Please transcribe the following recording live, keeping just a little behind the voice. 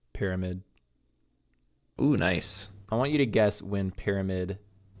Pyramid. Ooh, nice. I want you to guess when Pyramid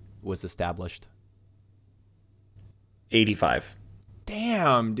was established. 85.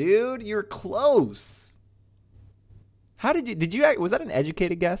 Damn, dude, you're close. How did you was that an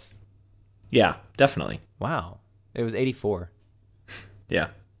educated guess? Yeah, definitely. Wow. It was 84. Yeah.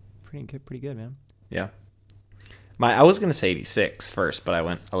 Pretty good, man. Yeah. I was gonna say 86 first, but I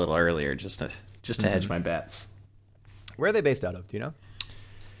went a little earlier just to hedge my bets. Where are they based out of? Do you know?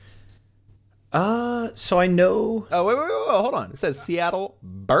 So I know Oh, wait, hold on. It says Seattle,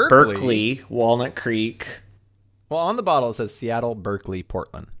 Berkeley. Walnut Creek. Well, on the bottle it says Seattle, Berkeley,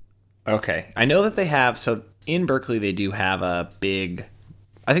 Portland. Okay. I know that they have, so in Berkeley they do have a big,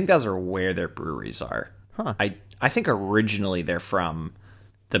 I think those are where their breweries are. Huh. I think originally they're from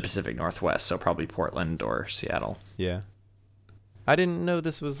the Pacific Northwest, so probably Portland or Seattle. Yeah. I didn't know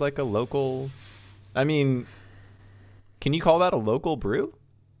this was like a local. I mean, can you call that a local brew?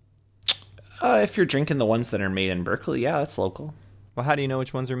 If you're drinking the ones that are made in Berkeley, yeah, that's local. Well, how do you know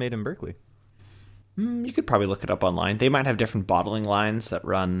which ones are made in Berkeley? You could probably look it up online. They might have different bottling lines that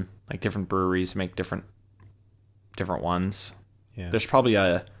run, like different breweries make different ones. Yeah. There's probably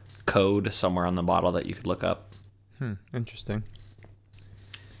a code somewhere on the bottle that you could look up. Interesting.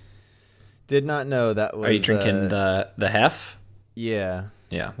 Did not know that was. Are you drinking the Hef? Yeah.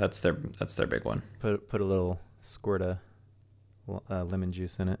 Yeah, that's their big one. Put a little squirt of lemon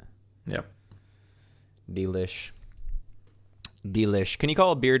juice in it. Yep. Delish. Can you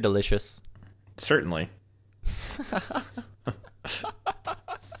call a beer delicious? Certainly.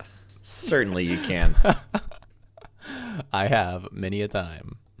 Certainly you can. I have many a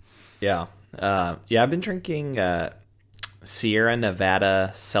time. Yeah. I've been drinking Sierra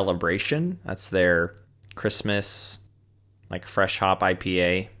Nevada Celebration. That's their Christmas, like, fresh hop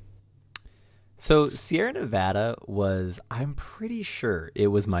IPA. So Sierra Nevada I'm pretty sure it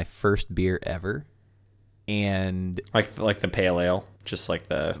was my first beer ever. And Like the pale ale, just like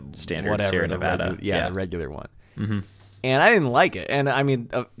the standard Sierra Nevada. The regular one. Mm-hmm. And I didn't like it. And I mean,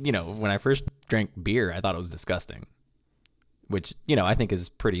 when I first drank beer, I thought it was disgusting. Which, I think is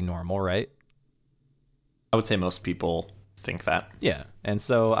pretty normal, right? I would say most people think that. Yeah. And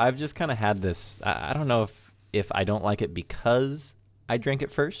so I've just kind of had this, I don't know if I don't like it because I drank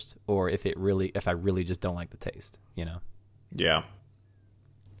it first, or if I really just don't like the taste, Yeah.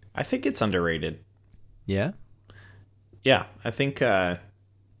 I think it's underrated. Yeah? Yeah, I think a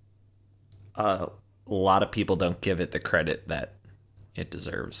lot of people don't give it the credit that it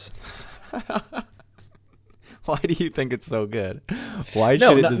deserves. Why do you think it's so good? Why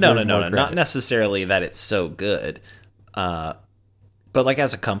should it deserve more credit? Not necessarily that it's so good. But like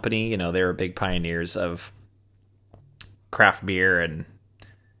as a company, they were big pioneers of craft beer, and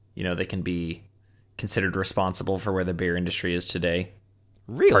they can be considered responsible for where the beer industry is today.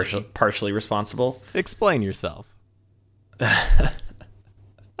 Really? Partially responsible. Explain yourself.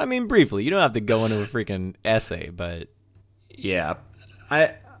 I mean, briefly. You don't have to go into a freaking essay, but yeah,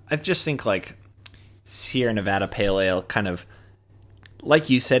 I just think like Sierra Nevada Pale Ale kind of, like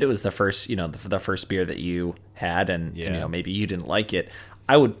you said, it was the first, the first beer that you had, and maybe you didn't like it.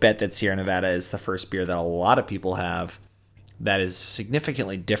 I would bet that Sierra Nevada is the first beer that a lot of people have that is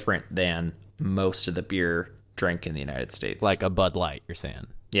significantly different than most of the beer drank in the United States. like a Bud Light, you're saying?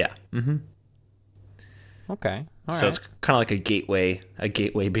 Yeah. Mm-hmm. Okay. All So right. it's kind of like a gateway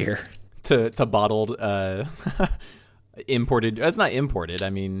beer. To bottled, imported. It's not imported. I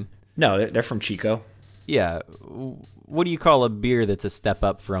mean, No, they're from Chico. yeah. What do you call a beer that's a step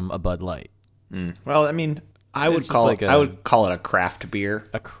up from a Bud Light? Well, I mean, I would just call like I would call it a craft beer,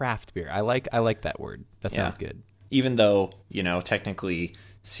 A craft beer. I like that word. That sounds good. even though technically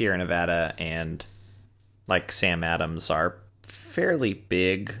Sierra Nevada and like Sam Adams are fairly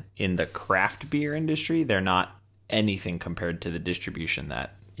big in the craft beer industry. They're not anything compared to the distribution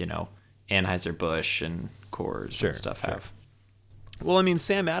that Anheuser-Busch and Coors and stuff have. Well, I mean,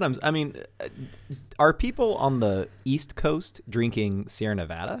 Sam Adams. I mean, are people on the East Coast drinking Sierra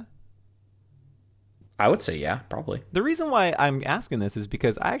Nevada? I would say yeah, probably. The reason why I'm asking this is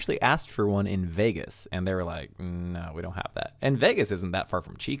because I actually asked for one in Vegas, and they were like, "No, we don't have that." And Vegas isn't that far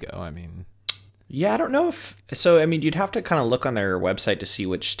from Chico. I mean, Yeah, I don't know if so. I mean, you'd have to kind of look on their website to see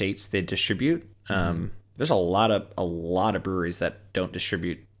which states they distribute. There's a lot of breweries that don't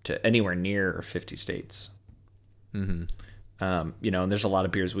distribute to anywhere near 50 states. Mm-hmm. And there's a lot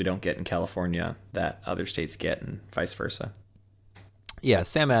of beers we don't get in California that other states get, and vice versa. yeah,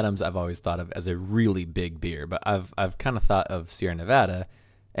 Sam Adams I've always thought of as a really big beer, but I've kind of thought of Sierra Nevada,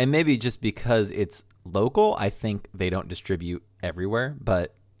 and maybe just because it's local, I think they don't distribute everywhere,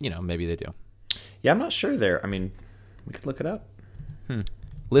 but maybe they do. Yeah, I'm not sure there. I mean, we could look it up.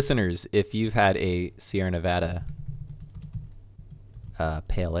 Listeners, if you've had a Sierra Nevada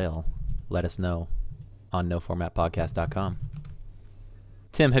pale ale, let us know on noformatpodcast.com.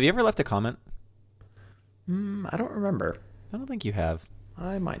 Tim, have you ever left a comment? I don't remember. I don't think you have.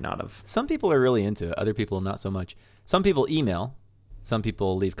 I might not have. Some people are really into it. Other people not so much. Some people email. Some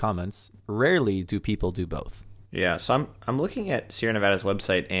people leave comments. Rarely do people do both. Yeah, so I'm looking at Sierra Nevada's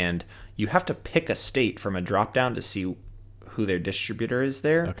website, and you have to pick a state from a drop-down to see who their distributor is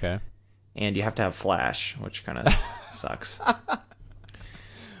there. Okay. And you have to have Flash, which kind of sucks.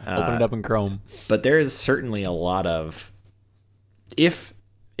 Open it up in Chrome. But there is certainly a lot of... If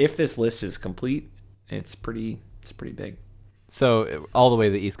this list is complete, it's pretty big. So, all the way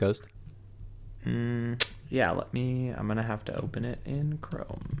to the East Coast? Yeah, I'm going to have to open it in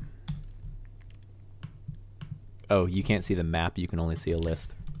Chrome. Oh, you can't see the map. You can only see a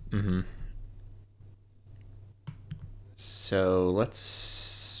list. Mm-hmm. So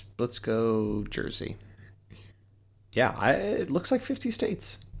let's go Jersey. Yeah, it looks like 50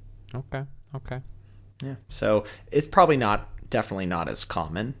 states. Okay. Yeah, so it's definitely not as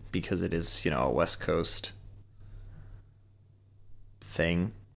common because it is, a West Coast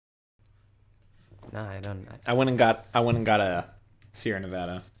thing. No, I don't. I went and got a Sierra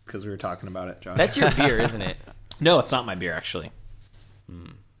Nevada because we were talking about it, Josh. That's your beer, isn't it? No, it's not my beer actually.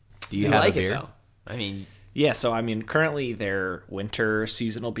 Do you have like a beer? it though? I mean, Yeah, so currently their winter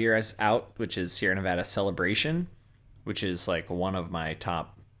seasonal beer is out, which is Sierra Nevada Celebration, which is like probably one of my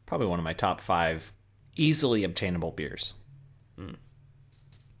top 5 easily obtainable beers.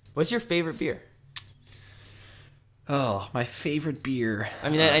 what's your favorite beer? Oh, my favorite beer. I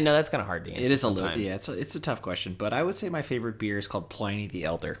mean, I know that's kind of hard to answer. It is sometimes. it's a tough question, but I would say my favorite beer is called Pliny the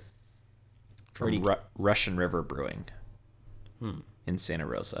Elder from Russian River Brewing in Santa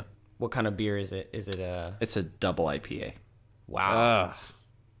Rosa. What kind of beer is it? Is it a... It's a double IPA. Wow.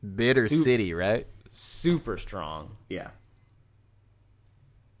 Bitter City, right? Super strong. Yeah.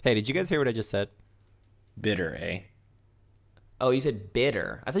 Hey, did you guys hear what I just said? Bitter, eh? Oh, you said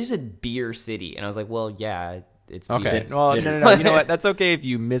bitter. I thought you said Beer City. And I was like, well, yeah, it's beer. Okay. Well, no. You know what? That's okay if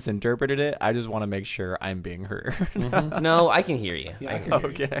you misinterpreted it. I just want to make sure I'm being heard. No, I can hear you. I can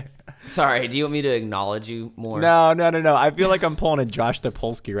hear you. Okay. Sorry, do you want me to acknowledge you more? No. I feel like I'm pulling a Josh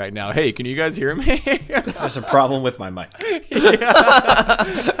Topolsky right now. Hey, can you guys hear me? There's a problem with my mic.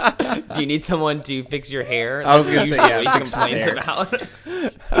 Do you need someone to fix your hair? I was going to say, That's yeah, what he fix his complains hair.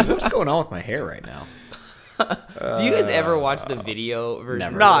 about. What's going on with my hair right now? Do you guys ever watch the video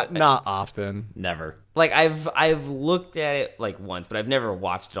version? Never. Not often. Never. Like I've looked at it like once, but I've never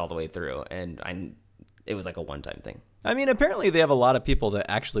watched it all the way through, and it was like a one-time thing. I mean, apparently they have a lot of people that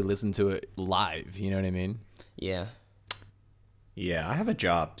actually listen to it live. You know what I mean? Yeah. Yeah, I have a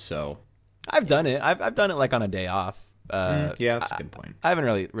job, so... I've done it. I've done it like on a day off. yeah, that's a good point. I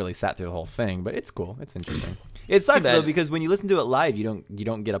haven't really sat through the whole thing, but it's cool. It's interesting. It sucks though because when you listen to it live, you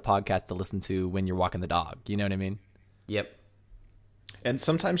don't get a podcast to listen to when you're walking the dog. You know what I mean? Yep. And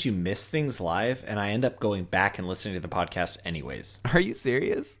sometimes you miss things live, and I end up going back and listening to the podcast anyways. Are you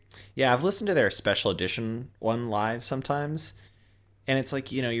serious? Yeah, I've listened to their special edition one live sometimes, and it's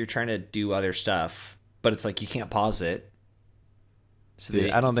like, you're trying to do other stuff, but it's like you can't pause it. So Dude,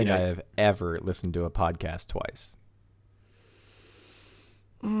 I don't think I have ever listened to a podcast twice.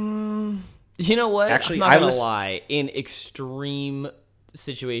 You know what? Actually, I'm not gonna lie. In extreme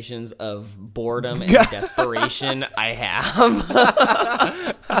situations of boredom and desperation, I have.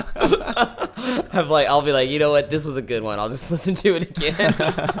 I'll be like, you know what? This was a good one. I'll just listen to it again.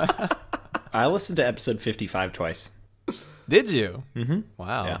 I listened to episode 55 twice. Did you? Mm-hmm.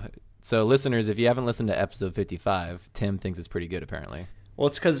 Wow. Yeah. So, listeners, if you haven't listened to episode 55, Tim thinks it's pretty good, apparently. Well,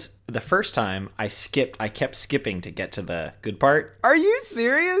 it's because the first time I kept skipping to get to the good part. Are you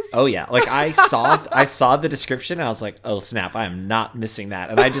serious? Oh yeah, like I saw the description and I was like, oh snap, I am not missing that,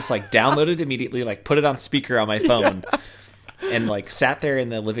 and I just downloaded immediately, put it on speaker on my phone, and sat there in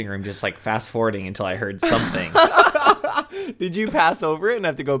the living room just fast forwarding until I heard something. Did you pass over it and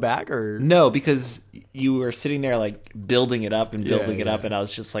have to go back, or no? Because you were sitting there building it up and building it up, and I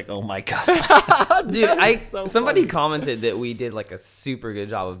was just like, oh my god, dude! Somebody funny. commented that we did a super good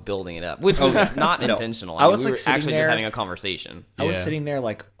job of building it up, which was not intentional. I was we were sitting actually there, just having a conversation. I was sitting there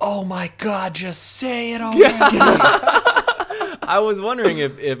oh my god, just say it already. I was wondering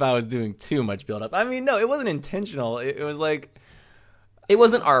if I was doing too much build up. I mean, no, it wasn't intentional. It was it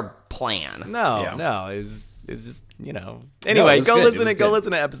wasn't our plan. No, it's just Anyway, go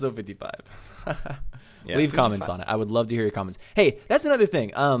listen to episode 55. Leave comments on it. I would love to hear your comments. Hey, that's another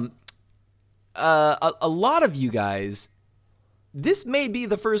thing. A lot of you guys, this may be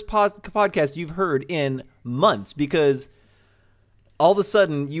the first podcast you've heard in months, because all of a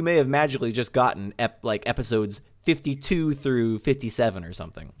sudden you may have magically just gotten episodes 52 through 57 or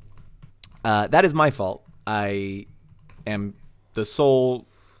something. That is my fault. I am the sole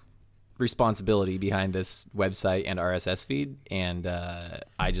responsibility behind this website and RSS feed, and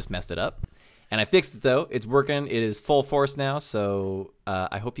I just messed it up. And I fixed it, though. It's working. It is full force now, so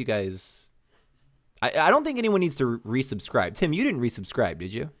I hope you guys... I don't think anyone needs to resubscribe. Tim, you didn't resubscribe,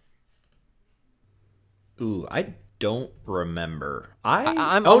 did you? Ooh, I don't remember. I'm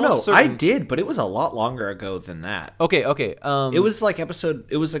oh no, almost certain... I did, but it was a lot longer ago than that. Okay. It was like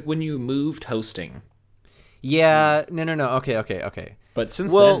when you moved hosting. Yeah, no. Okay. But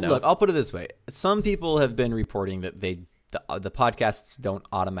since well, then, no. Look, I'll put it this way. Some people have been reporting that the podcasts don't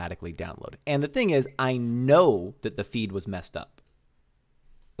automatically download. And the thing is, I know that the feed was messed up.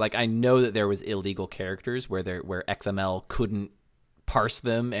 Like, I know that there was illegal characters where XML couldn't parse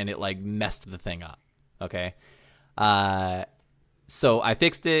them, and it like messed the thing up. Okay, so I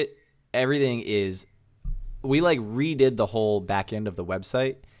fixed it. Everything is. We like redid the whole back end of the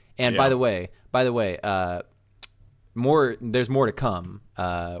website. And by the way, there's more to come.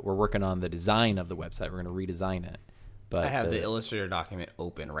 We're working on the design of the website. We're going to redesign it. But I have the Illustrator document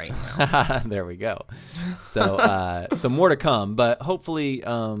open right now. There we go. So more to come, but hopefully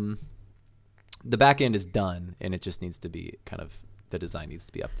the back end is done, and it just needs to be the design needs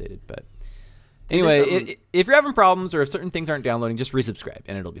to be updated. But anyway, if you're having problems or if certain things aren't downloading, just resubscribe,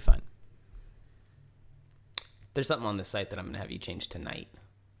 and it'll be fine. There's something on the site that I'm going to have you change tonight.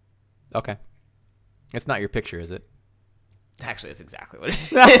 Okay. It's not your picture, is it? Actually, that's exactly what it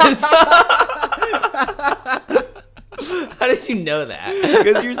is. How did you know that?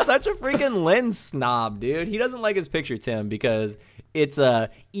 Because you're such a freaking lens snob, dude. He doesn't like his picture, Tim, because it's a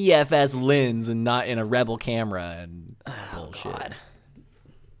EFS lens and not in a Rebel camera and bullshit. God.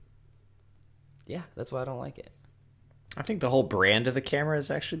 Yeah, that's why I don't like it. I think the whole brand of the camera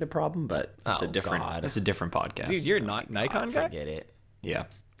is actually the problem, but it's Oh, a different God. it's a different podcast. Dude, you're not Nikon guy? Forget it. Yeah.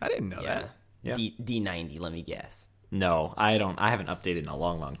 I didn't know Yeah. that. Yeah. D90, let me guess. No, I haven't updated in a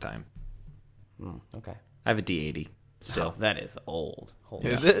long time. Okay. I have a D80 still. Oh, that is old. Holy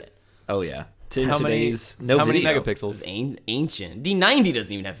Is shit. it? Oh yeah. How many video. megapixels? It's ancient. D90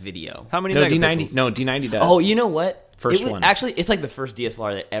 doesn't even have video. How many No, megapixels? D90 does. Oh, you know what? First It was- one. Actually, it's like the first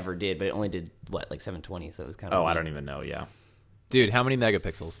DSLR that ever did, but it only did, like 720, so it was kind of Oh, I weak. don't even know, yeah. Dude, how many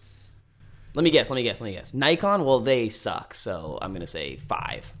megapixels? Let me guess. Nikon, well, they suck, so I'm going to say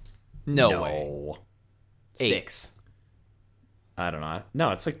 5. No way. 6. I don't know.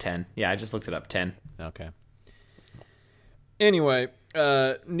 No, it's like 10. Yeah, I just looked it up. 10. Okay. Anyway,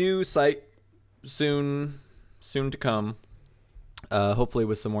 new site soon to come. Hopefully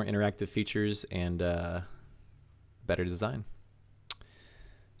with some more interactive features and better design.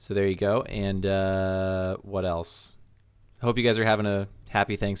 So there you go. And what else? I hope you guys are having a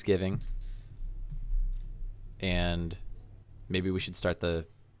happy Thanksgiving. And maybe we should start the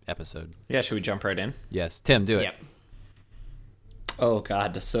episode. Yeah, should we jump right in? Yes. Tim, do it. Yep. Oh,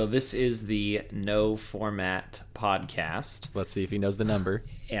 God. So this is the No Format podcast. Let's see if he knows the number.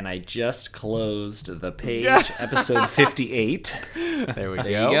 And I just closed the page, episode 58. There we There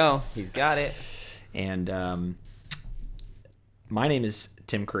you go. He's got it. And my name is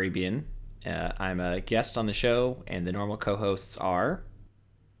Tim Carabian. I'm a guest on the show, and the normal co-hosts are...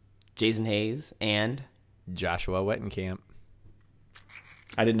 Jason Hayes and... Joshua Wettenkamp.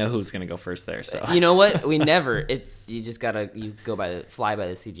 I didn't know who was going to go first there, so... You know what? We never... You just got to... You go fly by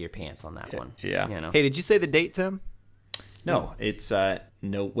the seat of your pants on that one. Yeah. You know? Hey, did you say the date, Tim? No, it's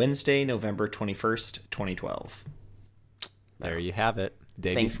Wednesday, November 21st, 2012. There you have it.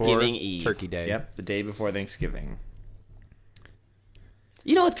 Day Thanksgiving before Eve. Turkey Day. Yep, the day before Thanksgiving.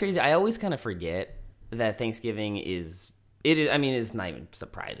 You know what's crazy? I always kind of forget that Thanksgiving is... I mean, it's not even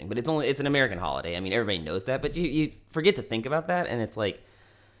surprising, but it's an American holiday. I mean, everybody knows that, but you forget to think about that, and it's like...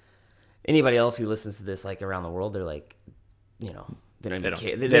 Anybody else who listens to this, like, around the world, they're like, you know... They don't even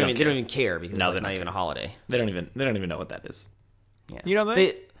care. They don't even care because it's not even a holiday. They don't even know what that is. Yeah. You know that?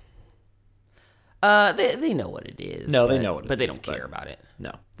 They know what it is. No, they know what it but they is, don't care about it.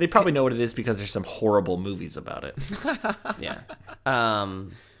 No, they probably know what it is because there's some horrible movies about it. Yeah.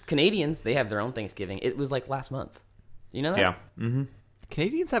 Canadians, they have their own Thanksgiving. It was like last month. You know that? Yeah. Mm-hmm.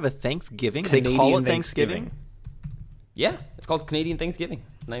 Canadians have a Thanksgiving? They call it Thanksgiving? Yeah, it's called Canadian Thanksgiving.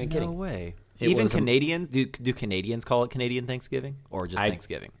 Not even No kidding. way. It Even was Canadians? Do Canadians call it Canadian Thanksgiving? Or just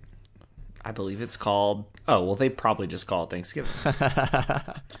Thanksgiving? I believe it's called... Oh, well, they probably just call it Thanksgiving.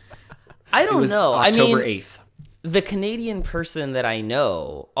 I don't know. October I mean, 8th. the Canadian person that I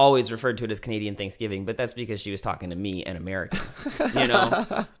know always referred to it as Canadian Thanksgiving, but that's because she was talking to me, an American. You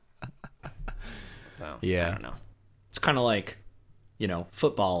know? So, Yeah. I don't know. It's kind of like,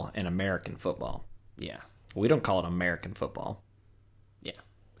 football and American football. Yeah. We don't call it American football. Yeah.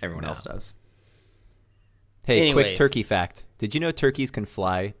 Everyone else does. Hey, quick Anyways. turkey fact. Did you know turkeys can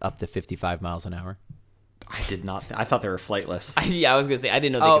fly up to 55 miles an hour? I did not. I thought they were flightless. Yeah, I was gonna say I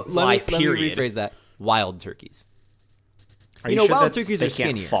didn't know they could fly. let me Period. rephrase that. Wild turkeys. Are you know, sure wild that's- turkeys they are can't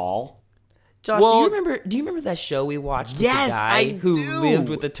skinnier. fall? Josh, Well- do you remember that show we watched? With Yes, the guy I who do. lived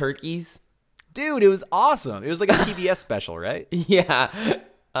with the turkeys. Dude, it was awesome. It was like a PBS special, right? Yeah.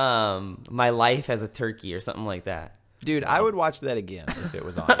 My life as a turkey or something like that. Dude, I would watch that again if it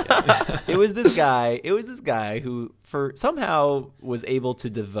was on again. It was this guy who somehow was able to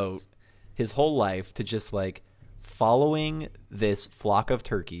devote his whole life to just like following this flock of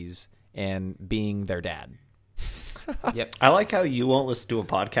turkeys and being their dad. Yep. I like how you won't listen to a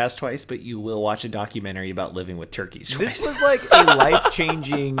podcast twice, but you will watch a documentary about living with turkeys twice. This was like a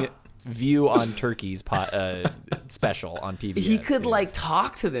life-changing view on turkeys special on PBS. He could dude. like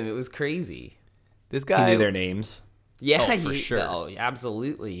talk to them. It was crazy. This He guy knew their names. Yeah, Oh, for sure. Oh,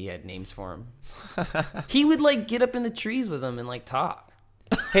 absolutely. He had names for him. He would like get up in the trees with them and like talk.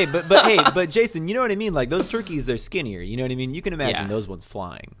 Hey, but Jason, you know what I mean? Like those turkeys, they're skinnier. You know what I mean? You can imagine Yeah. those ones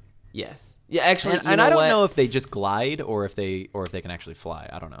flying. Yes. Yeah, actually, And I don't know if they just glide or if they can actually fly.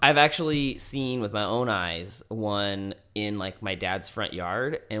 I don't know. I've actually seen with my own eyes one in like my dad's front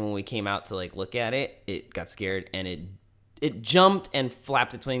yard, and when we came out to like look at it, it got scared and it jumped and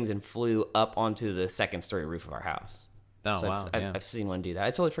flapped its wings and flew up onto the second story roof of our house. Oh, So wow. I've seen one do that.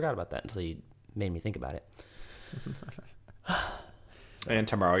 I totally forgot about that until you made me think about it. And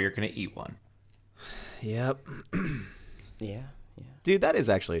tomorrow you're going to eat one. Yep. Yeah. Dude, that is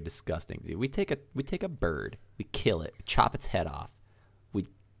actually disgusting, dude. We take a bird, we kill it, chop its head off, we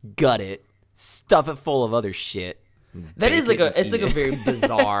gut it, stuff it full of other shit. That is bake like it and it's like eat a very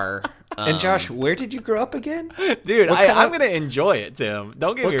bizarre. And Josh, where did you grow up again? Dude, What kind I'm of- gonna enjoy it, Tim.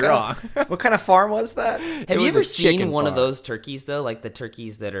 Don't get me What wrong. What kind of farm was that? Have It you was ever a chicken seen one of farm. those turkeys though? Like the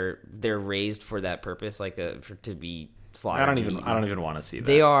turkeys that they're raised for that purpose, like to be slaughtered. I don't and even eaten. want to see that.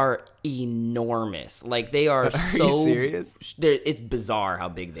 They are enormous. Like they are, so. you serious? It's bizarre how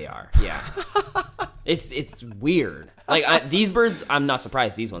big they are. Yeah, it's weird. Like these birds, I'm not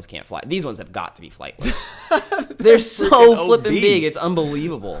surprised these ones can't fly. These ones have got to be flightless. They're so freaking flipping big. obese. It's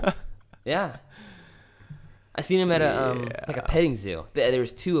unbelievable. Yeah. I seen them at like a petting zoo. There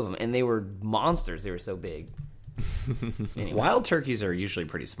was two of them, and they were monsters. They were so big. Anyway. Wild turkeys are usually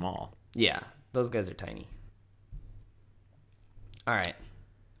pretty small. Yeah, those guys are tiny. All right.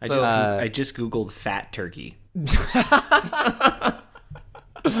 I just googled fat turkey.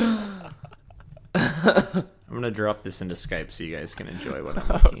 I'm gonna drop this into Skype so you guys can enjoy what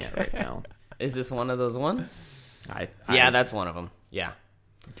I'm looking at right now. Is this one of those ones? Yeah, That's one of them. Yeah.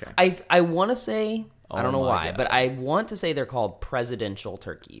 okay. I want to say, I don't Oh know my why, God. but I want to say they're called presidential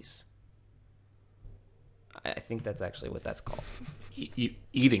turkeys. I think that's actually what that's called.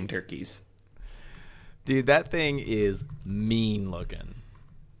 Eating turkeys. Dude, that thing is mean looking.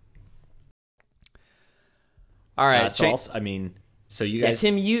 All right, So also, so you Yeah, guys.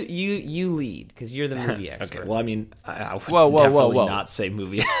 Tim, you lead because you're the movie expert. Okay. Well, I would Whoa, definitely whoa. not say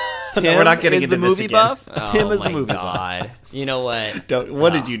movie. Tim We're not getting is into the this movie again. buff. Oh Tim is my the movie buff. God. You know what?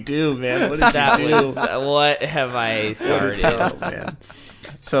 What did you do, man? What did That you do? was what have I started? Oh, man.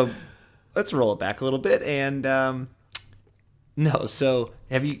 So let's roll it back a little bit. And no, so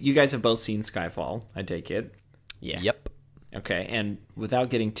have you guys have both seen Skyfall? I take it. Yeah. Yep. Okay, and without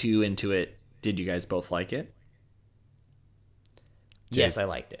getting too into it, did you guys both like it? Yes, Jason. I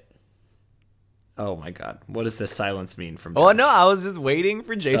liked it. Oh my God, what does this silence mean from? Oh Josh? no, I was just waiting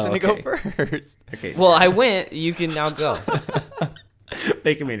for Jason to go okay. first. Okay, Well, I went. You can now go.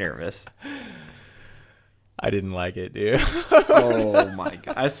 making me nervous. I didn't like it, dude. Oh my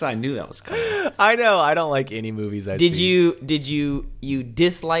God, I knew that was coming. I know. I don't like any movies I Did see. you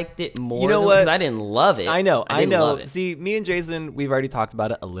disliked it more? You know than- what? 'cause I didn't love it. I know. didn't love it. See, me and Jason, we've already talked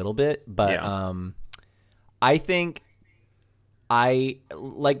about it a little bit, but Yeah. I think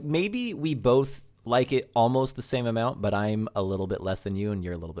maybe we both like it almost the same amount, but I'm a little bit less than you and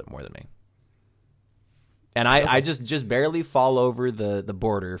you're a little bit more than me. And I just barely fall over the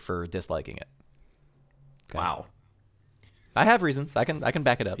border for disliking it. Wow. I have reasons. I can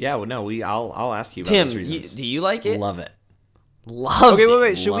back it up. Yeah. Well, no. I'll ask you about Tim, those reasons. do you like it? Love it. Love Okay, it.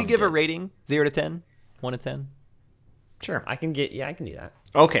 wait. Should we Loved give a it. rating? 0 to 10? 1 to 10? Sure. I can do that.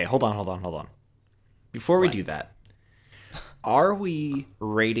 Okay. Hold on. Before we do that, are we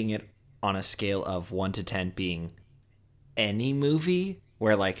rating it on a scale of 1 to 10 being any movie,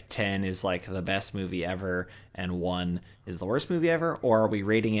 where like 10 is like the best movie ever and 1 is the worst movie ever, or are we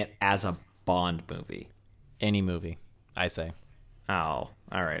rating it as a Bond movie? Any movie, I say. Oh,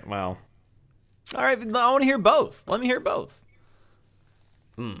 all right. Well, All right, I want to hear both. Let me hear both.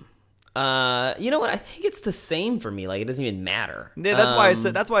 You know what? I think it's the same for me. Like, it doesn't even matter. Yeah, that's why I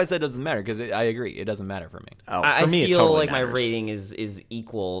said. That's why I said it doesn't matter, because I agree, it doesn't matter for me. oh, for I me, feel it totally like my matters. rating is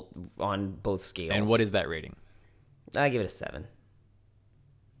equal on both scales. And what is that rating? I give it a 7.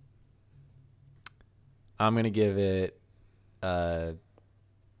 I'm gonna give it.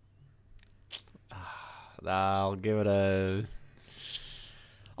 I'll give it a.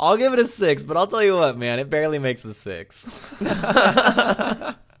 I'll give it a 6, but I'll tell you what, man, it barely makes the 6.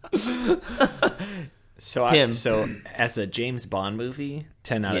 So, Tim. so as a James Bond movie,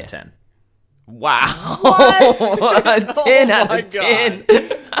 10 out Yeah. of 10. Wow. 10 Oh out my of 10.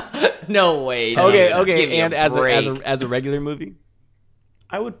 No way. Okay, Give me okay, and as break. a regular movie,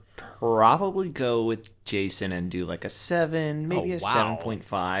 I would probably go with Jason and do like a 7, maybe Oh, a wow.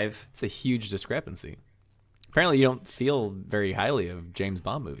 7.5. it's a huge discrepancy. Apparently, you don't feel very highly of James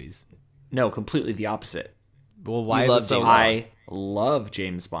Bond movies. No, completely the opposite. Well, why You is love it so James low? I love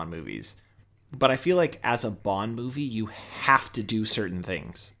James Bond movies, but I feel like as a Bond movie, you have to do certain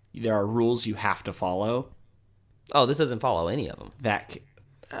things. There are rules you have to follow. Oh, this doesn't follow any of them.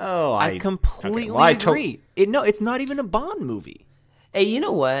 I completely okay, well, agree. It's not even a Bond movie. Hey, you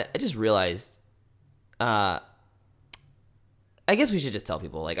know what? I just realized. I guess we should just tell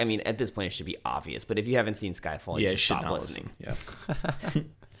people. Like, I mean, at this point, it should be obvious. But if you haven't seen Skyfall, you Yeah, should should stop not listening. listen. Yeah.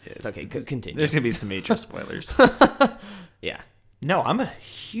 Okay, continue. There's gonna be some major spoilers. Yeah. No, I'm a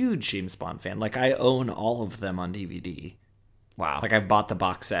huge James Bond fan. Like, I own all of them on DVD. Wow. Like, I've bought the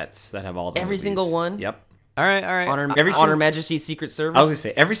box sets that have all the Every movies. single one? Yep. All right, all right. Honor Majesty's Secret Service. I was gonna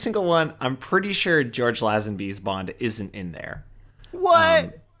say every single one. I'm pretty sure George Lazenby's Bond isn't in there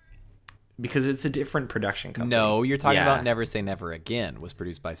What? because it's a different production company. No, you're talking Yeah. about Never Say Never Again was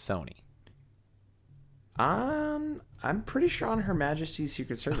produced by Sony. I'm pretty sure on Her Majesty's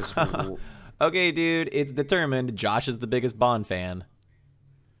Secret Service. Okay, dude, it's determined. Josh is the biggest Bond fan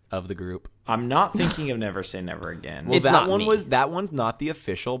of the group. I'm not thinking of Never Say Never Again. Well, It's that not one me. that one's not the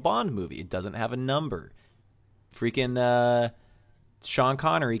official Bond movie. It doesn't have a number. Freaking Sean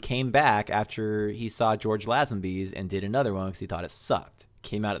Connery came back after he saw George Lazenby's and did another one because he thought it sucked.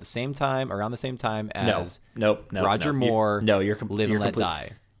 Came out at the same time, around the same time as Nope. Roger Moore. You're Live and Let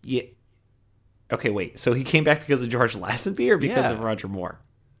Die. Yeah. Okay, wait. So he came back because of George Lazenby or because Yeah. of Roger Moore?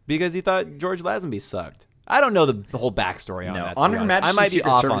 Because he thought George Lazenby sucked. I don't know the whole backstory on No, that. to on be Her honest. I Majesty's might be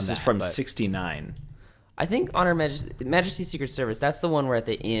Secret off Service on is that, from but- '69. I think Honor Majesty's Secret Service. That's the one where at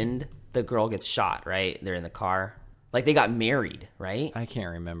the end the girl gets shot. Right? They're in the car. Like they got married. Right? I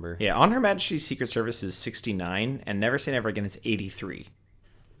can't remember. Yeah, on Her Majesty's Secret Service is '69, and Never Say Never Again is '83.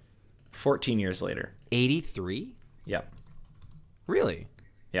 14 years later. 83? Yep. Really?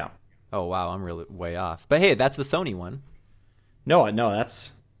 Yeah. Oh wow, I'm really way off. But hey, that's the Sony one. No,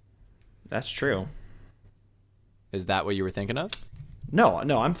 that's true. Is that what you were thinking of? No,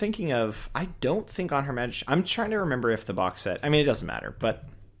 I'm thinking of. I don't think on Her Majesty. I'm trying to remember if the box set. I mean, it doesn't matter. But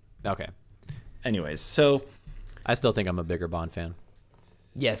Okay. anyways, so I still think I'm a bigger Bond fan.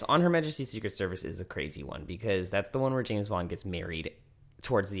 Yes. On Her Majesty's Secret Service is a crazy one because that's the one where James Bond gets married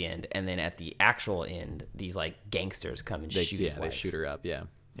towards the end, and then at the actual end, these like gangsters come and shoot his They wife. shoot her up, yeah.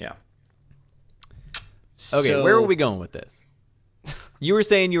 yeah. Okay, So- where were we going with this? You were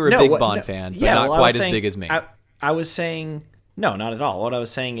saying you were a big Bond fan, but not well, I quite was as saying- big as me. I was saying no, not at all. What I was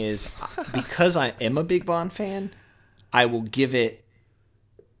saying is because I am a big Bond fan, I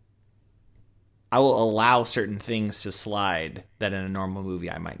will allow certain things to slide that in a normal movie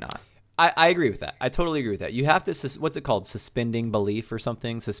I might not. I agree with that. I totally agree with that. You have to, what's it called? Suspending belief or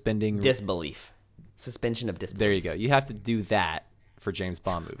something? Disbelief. Suspension of disbelief. There you go. You have to do that for James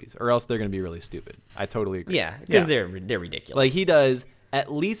Bond movies, or else they're going to be really stupid. I totally agree. Yeah, because Yeah. they're ridiculous. Like he does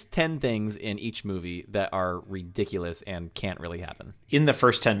at least 10 things in each movie that are ridiculous and can't really happen. In the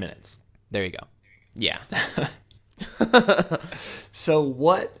first 10 minutes. There you go. yeah. So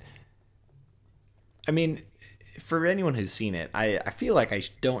what? I mean, for anyone who's seen it, I feel like I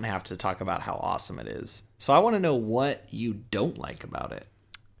don't have to talk about how awesome it is. So I want to know what you don't like about it.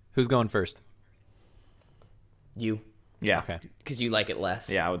 Who's going first? You. Yeah. Okay. Because you like it less.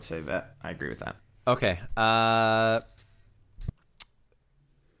 Yeah, I would say that. I agree with that. Okay.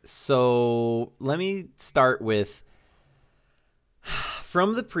 So let me start with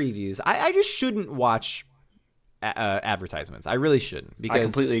from the previews. I just shouldn't watch advertisements. I really shouldn't, because I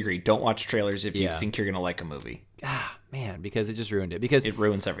completely agree. Don't watch trailers if you Yeah. think you're going to like a movie. man, because it just ruined it. Because It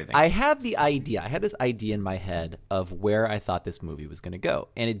ruins everything. I had this idea in my head of where I thought this movie was going to go,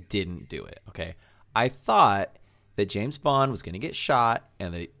 and it didn't do it. Okay. I thought that James Bond was going to get shot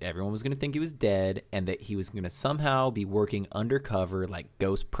and that everyone was going to think he was dead and that he was going to somehow be working undercover like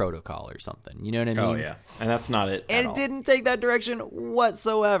Ghost Protocol or something. You know what I mean? Oh, yeah. And that's not it And it didn't take that direction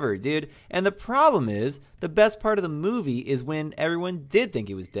whatsoever, dude. And the problem is, the best part of the movie is when everyone did think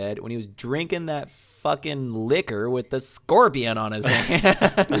he was dead, when he was drinking that fucking liquor with the scorpion on his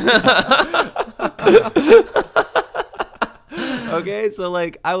hand. Okay, so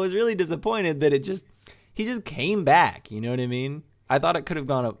like I was really disappointed that he just came back. You know what I mean? I thought it could have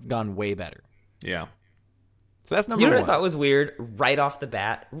gone way better. Yeah. So that's number You know one. what I thought was weird right off the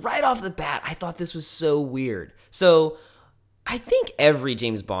bat? Right off the bat, I thought this was so weird. So I think every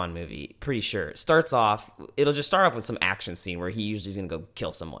James Bond movie, pretty sure, it'll just start off with some action scene where he usually is going to go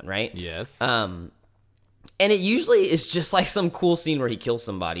kill someone, right? Yes. And it usually is just like some cool scene where he kills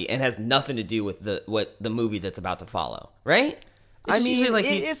somebody and has nothing to do with the movie that's about to follow, right? It's I mean, usually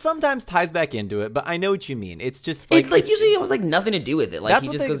it sometimes ties back into it, but I know what you mean. It's just like it's usually almost like nothing to do with it. Like that's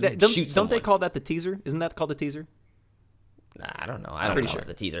he what just they, goes shoot someone. Don't they call that the teaser? Isn't that called the teaser? Nah, I don't know. I don't pretty call sure. it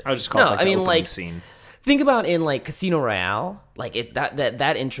the teaser. I would just call it like the opening scene. Think about in like Casino Royale, like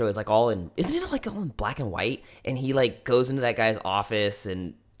that intro is like all in, isn't it like all in black and white? And he like goes into that guy's office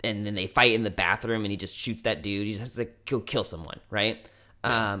and then they fight in the bathroom and he just shoots that dude. He just has to go kill someone, right?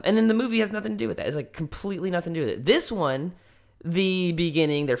 Yeah. And then the movie has nothing to do with that. It's like completely nothing to do with it. This one, the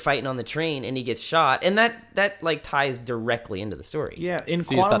beginning, they're fighting on the train and he gets shot, and that like ties directly into the story. Yeah, in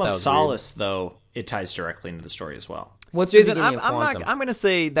So you just Quantum thought of that was Solace, though, it ties directly into the story as well. What's Jason, the beginning of Quantum? I'm gonna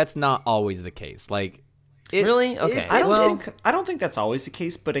say that's not always the case. Like, Really? Okay. I don't Well- think that's always the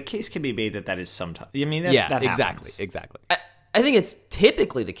case, but a case can be made that is sometimes. I mean, that happens. exactly. I think it's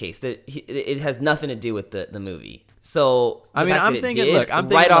typically the case that it has nothing to do with the movie. So I mean, I'm thinking right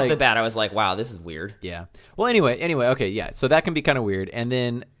off like- the bat, I was like, "Wow, this is weird." Yeah. Well, anyway, okay, yeah. So that can be kind of weird, and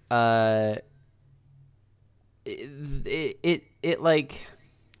then it like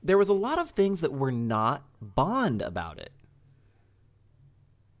there was a lot of things that were not Bond about it.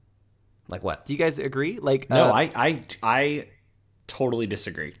 Like what? Do you guys agree? Like, No, I totally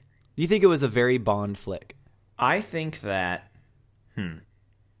disagree. you think it was a very Bond flick? I think that.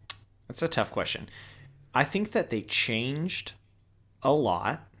 That's a tough question. I think that they changed a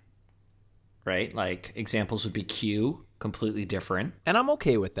lot. Right, like examples would be Q, completely different. And I'm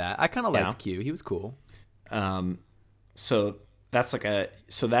okay with that. I kind of liked Yeah. Q. He was cool. So that's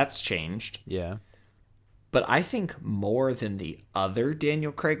that's changed. Yeah. But I think more than the other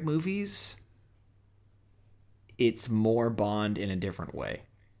Daniel Craig movies, it's more Bond in a different way.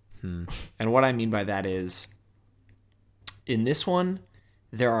 And what I mean by that is, in this one,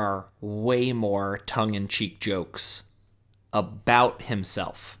 there are way more tongue-in-cheek jokes about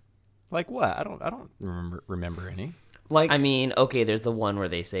himself. Like what? I don't remember any. Like, I mean, okay, there's the one where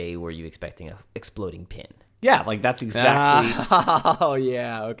they say, "Were you expecting a exploding pin?" yeah, like that's exactly. Oh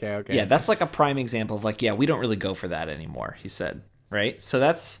yeah. Okay. Yeah, that's like a prime example of like, yeah, we don't really go for that anymore, he said. Right? So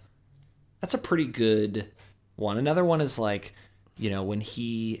that's a pretty good one. Another one is like, when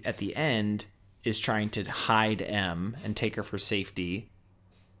he at the end is trying to hide M and take her for safety,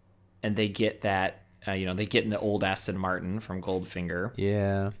 and they get that they get in the old Aston Martin from Goldfinger.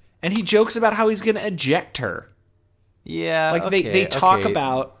 Yeah. And he jokes about how he's going to eject her. Yeah. Like they talk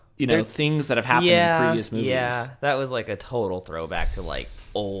about, things that have happened in previous movies. Yeah, that was like a total throwback to like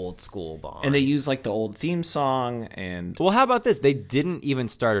old school Bond. And they use like the old theme song and Well, how about this? They didn't even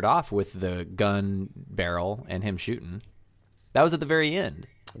start it off with the gun barrel and him shooting. That was at the very end.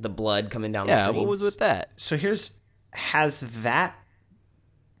 the blood coming down the Yeah, screen. what was with that? So has that,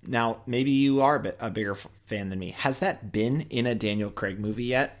 now maybe you are a bigger fan than me, has that been in a Daniel Craig movie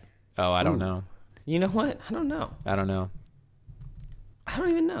yet? Oh, I don't know. You know what? I don't know. I don't know. I don't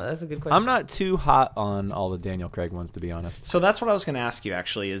even know. That's a good question. I'm not too hot on all the Daniel Craig ones, to be honest. So that's what I was going to ask you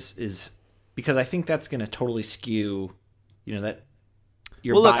actually is because I think that's going to totally skew, that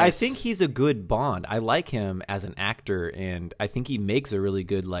your Well, look, I bias. think he's a good Bond. I like him as an actor, and I think he makes a really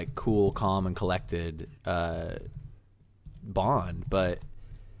good, like, cool, calm, and collected Bond. But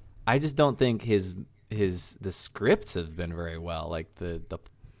I just don't think the scripts have been very well, like the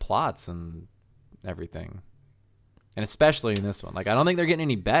plots and everything. And especially in this one, like I don't think they're getting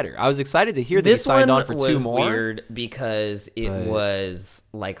any better. I was excited to hear that he This signed one on for was 2 more. weird because it But- was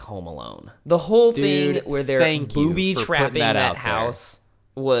like Home Alone. The whole Dude, thing where they're thank you booby for trapping putting that that out there. house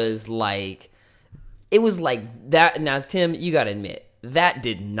was like, it was like that. Now, Tim, you got to admit that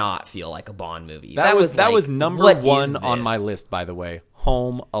did not feel like a Bond movie. That was like, number what is 1 on this? my list, by the way.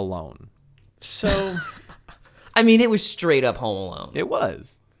 Home Alone. So I mean, it was straight up Home Alone. It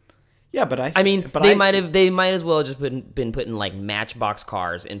was. Yeah, but they might as well have just been putting like Matchbox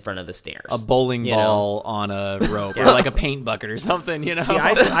cars in front of the stairs. A bowling ball on a rope or like a paint bucket or something, you know? See,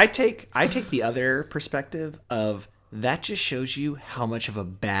 I take the other perspective of that just shows you how much of a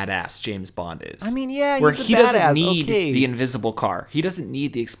badass James Bond is. I mean, yeah, where he's a he badass, doesn't need okay. the invisible car. He doesn't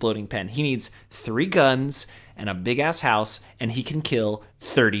need the exploding pen. He needs 3 guns and a big ass house, and he can kill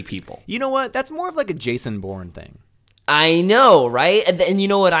 30 people. You know what? That's more of like a Jason Bourne thing. I know, right? And you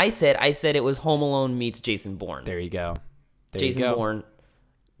know what I said? I said it was Home Alone meets Jason Bourne. There you go. Jason Bourne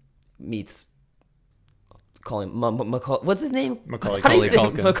meets... Call him what's his name? Macaulay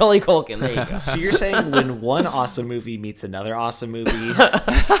Culkin. Macaulay Culkin. There you go. So you're saying when one awesome movie meets another awesome movie,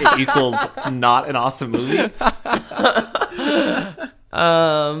 it equals not an awesome movie?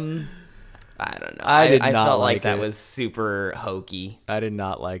 I don't know. I I not felt like like that it. was super hokey. I did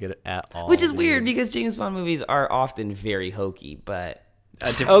not like it at all. Which is dude. weird because James Bond movies are often very hokey, but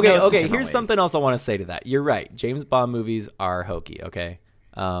Okay, here's something else I want to say to that. You're right. James Bond movies are hokey, okay?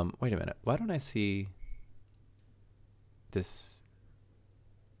 Wait a minute. Why don't I see this?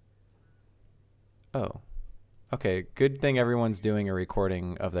 Oh. Okay, good thing everyone's doing a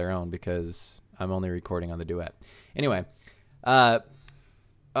recording of their own because I'm only recording on the duet. Anyway, oh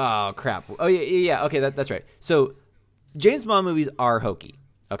crap. Oh yeah. Okay, that's right. So, James Bond movies are hokey,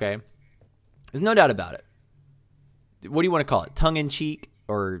 okay? There's no doubt about it. What do you want to call it? Tongue in cheek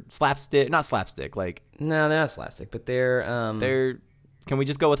or slapstick? Not slapstick, like no, they're not slapstick, but they're can we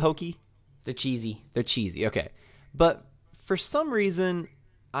just go with hokey? they're cheesy. They're cheesy, okay. But for some reason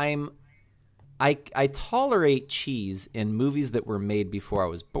I tolerate cheese in movies that were made before I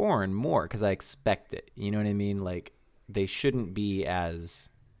was born more because I expect it. You know what I mean? Like they shouldn't be as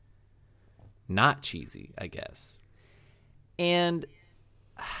not cheesy, I guess. And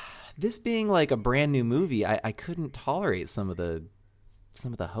this being like a brand new movie, I couldn't tolerate some of the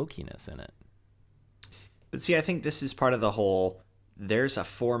hokiness in it. But see, I think this is part of the whole, there's a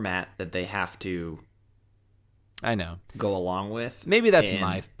format that they have to I know. go along with. Maybe that's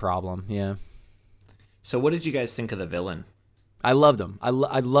my problem, yeah. So what did you guys think of the villain? I loved him. I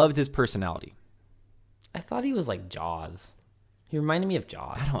loved his personality. I thought he was like Jaws. He reminded me of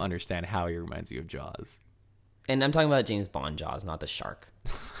Jaws. I don't understand how he reminds you of Jaws. And I'm talking about James Bond Jaws, not the shark.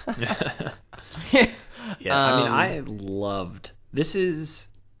 Yeah, I mean, I loved... This is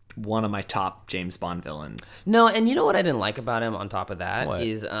one of my top James Bond villains. No, and you know what I didn't like about him on top of that What?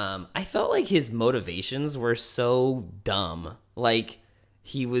 is I felt like his motivations were so dumb. Like,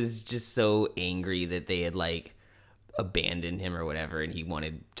 he was just so angry that they had, like, abandoned him or whatever, and he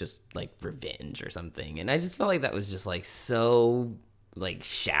wanted just, like, revenge or something. And I just felt like that was just, like, so, like,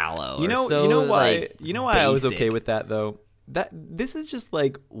 shallow. You know why? Like, you know why I was basic. okay with that though. That this is just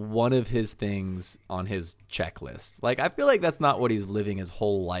like one of his things on his checklist. Like I feel like that's not what he was living his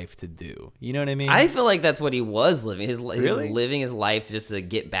whole life to do. You know what I mean? I feel like that's what he was living. He was Really? living his life just to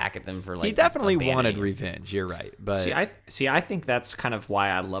get back at them for like. he definitely abandoning wanted him. revenge. You're right, but I think that's kind of why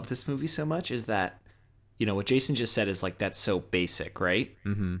I love this movie so much, is that, you know, what Jason just said is like, that's so basic, right?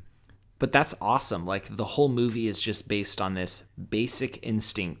 Mm-hmm. But that's awesome. Like, the whole movie is just based on this basic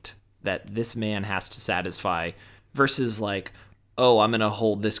instinct that this man has to satisfy, versus like, oh, I'm going to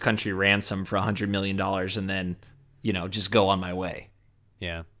hold this country ransom for $100 million and then, you know, just go on my way.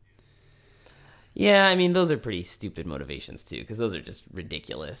 yeah. Yeah, I mean, those are pretty stupid motivations too, because those are just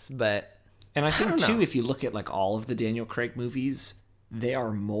ridiculous. But And I think, don't too, know. if you look at like all of the Daniel Craig movies, they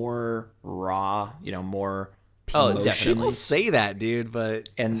are more raw, you know, more Oh, emotionless. definitely. People say that, dude, but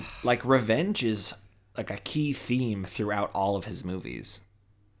And like revenge is like a key theme throughout all of his movies.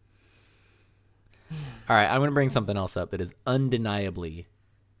 all right, I'm going to bring something else up that is undeniably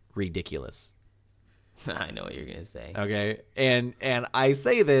ridiculous. I know what you're gonna say. Okay? And I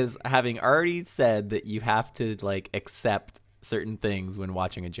say this having already said that you have to like accept certain things when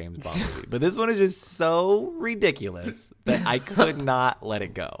watching a James Bond movie. But this one is just so ridiculous that I could not let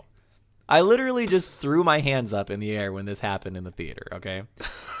it go. I literally just threw my hands up in the air when this happened in the theater, okay?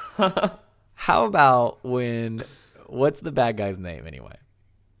 How about what's the bad guy's name anyway?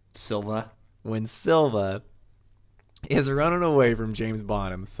 Silva. When Silva is running away from James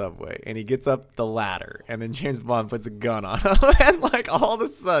Bond in the subway, and he gets up the ladder, and then James Bond puts a gun on him, and like all of a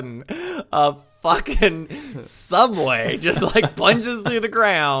sudden, a fucking subway just like plunges through the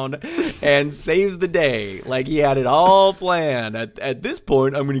ground and saves the day. Like he had it all planned. At this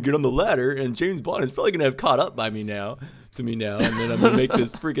point, I'm going to get on the ladder, and James Bond is probably going to have caught up by me now, and then I'm going to make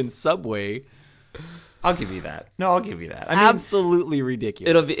this freaking subway I'll give you that. No, I'll give you that. I mean, Absolutely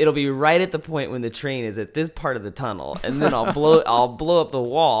ridiculous. It'll be right at the point when the train is at this part of the tunnel, and then I'll blow up the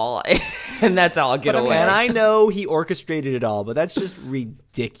wall, and that's how I'll get away. And I know he orchestrated it all, but that's just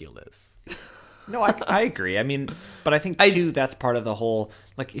ridiculous. no, I agree. I mean, but I think too that's part of the whole.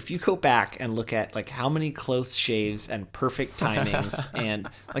 Like, if you go back and look at like how many close shaves and perfect timings, and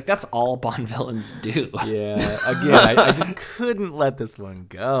like that's all Bond villains do. Yeah. Again, I just couldn't let this one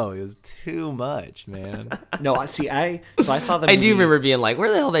go. It was too much, man. No, I see. I saw the. I do remember being like, "Where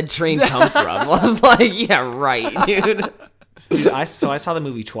the hell did that train come from?" I was like, "Yeah, right, dude." Dude, I saw the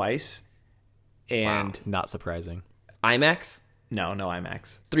movie twice, and Not surprising. IMAX, no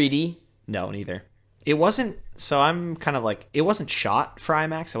IMAX. 3D. No, neither. It wasn't. So I'm kind of like, it wasn't shot for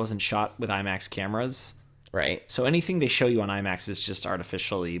IMAX. It wasn't shot with IMAX cameras. Right. So anything they show you on IMAX is just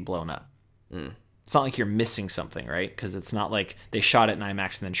artificially blown up. It's not like you're missing something, right? Because it's not like they shot it in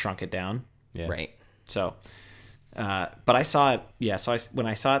IMAX and then shrunk it down. Yeah. Right. So, but I saw it. Yeah. So when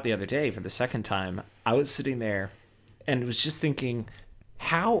I saw it the other day for the second time, I was sitting there and was just thinking,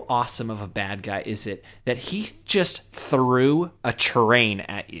 how awesome of a bad guy is it that he just threw a train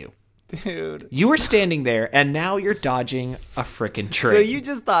at you? Dude. You were standing there, and now you're dodging a frickin' train. So you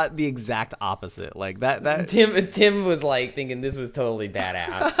just thought the exact opposite. Like that Tim was like thinking this was totally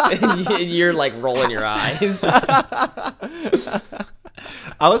badass, and you're like rolling your eyes.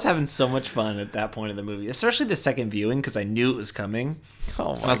 I was having so much fun at that point of the movie, especially the second viewing, because I knew it was coming.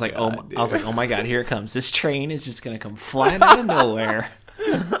 Oh my I was like, God, oh my God, here it comes. This train is just gonna come flying out of nowhere.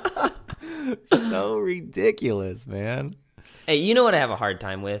 so ridiculous, man. Hey, you know what I have a hard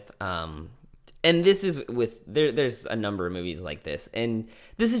time with? And this is with there's a number of movies like this, and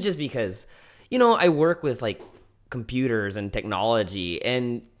this is just because, I work with like computers and technology,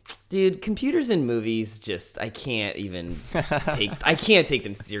 and dude, computers in movies just I can't take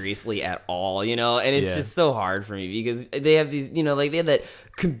them seriously at all, and it's just so hard for me because they have these, like they have that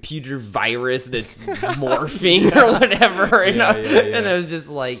computer virus that's morphing or whatever, and I was just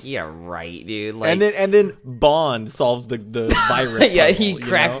like, yeah, right, dude. Like, and then Bond solves the virus. yeah, puzzle, he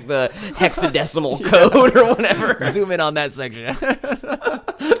cracks the hexadecimal code or whatever. Zoom in on that section.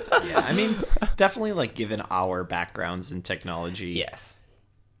 Yeah, I mean, definitely like given our backgrounds in technology, Yes.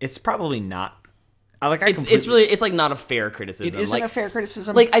 it's probably not. It's like not a fair criticism. It isn't like, a fair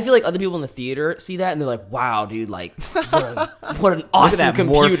criticism. Like, I feel like other people in the theater see that and they're like, "Wow, dude! Like, what an awesome look at that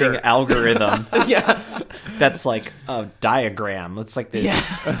computer morphing algorithm. yeah, That's like a diagram. It's like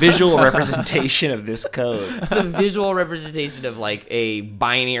this visual representation of this code. the visual representation of like a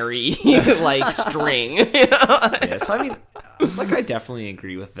binary like string." Yeah, so I mean, like I definitely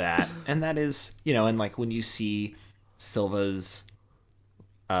agree with that, and that is, and like when you see Silva's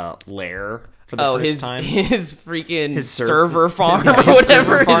lair for the first time, his freaking His server farm his or whatever,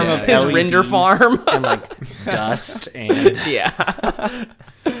 server farm of his LEDs render farm, and like dust and yeah.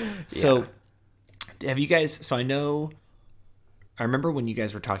 So, have you guys? So I remember when you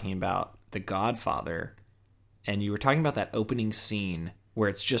guys were talking about The Godfather, and you were talking about that opening scene where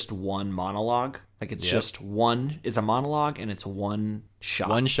it's just one monologue, like it's just one. It's a monologue and it's one shot.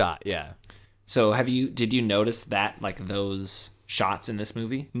 One shot, yeah. So did you notice that, like those shots in this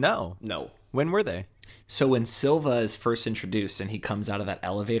movie? No. When were they? So when Silva is first introduced and he comes out of that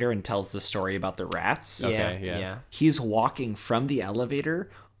elevator and tells the story about the rats, yeah. he's walking from the elevator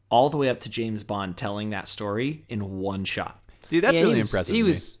all the way up to James Bond telling that story in one shot. Dude, that's Yeah, really he was,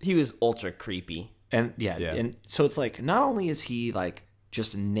 impressive. He was ultra creepy. And and so it's like not only is he like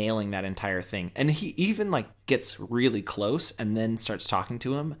just nailing that entire thing, and he even like gets really close and then starts talking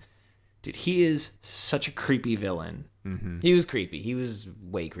to him. Dude, he is such a creepy villain. Mm-hmm. He was creepy. He was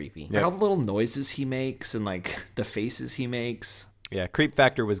way creepy. Like all the little noises he makes and like the faces he makes. Yeah, creep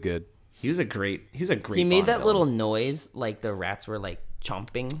factor was good. He's a great. He made Bond that villain. little noise like the rats were like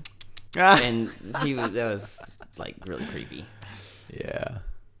chomping, Ah. and that was like really creepy. Yeah.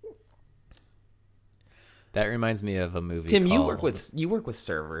 That reminds me of a movie. Tim, called... you work with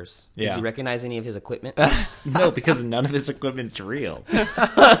servers. Did Yeah. you recognize any of his equipment? No, because none of his equipment's real.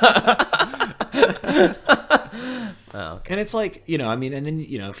 Oh, okay. And it's like, I mean, and then,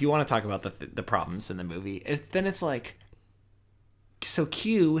 if you want to talk about the problems in the movie, then it's like, so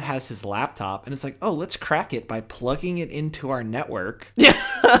Q has his laptop and it's like, oh, let's crack it by plugging it into our network. Yeah.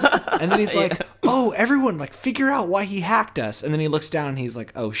 And then he's like, oh, everyone, like, figure out why he hacked us. And then he looks down and he's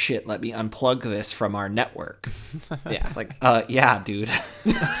like, oh, shit, let me unplug this from our network. Yeah. It's like, yeah, dude.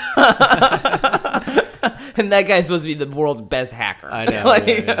 And that guy's supposed to be the world's best hacker. I know. Like,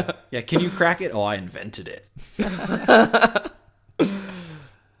 yeah. Yeah, can you crack it? Oh, I invented it.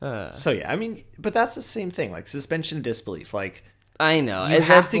 So, yeah, I mean, but that's the same thing, like suspension of disbelief. Like, I know. You and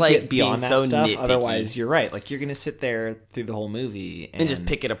have that's to like get beyond being that so stuff, nitpicky otherwise you're right. Like, you're going to sit there through the whole movie and just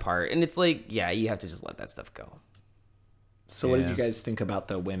pick it apart. And it's like, yeah, you have to just let that stuff go. So what did Yeah. you guys think about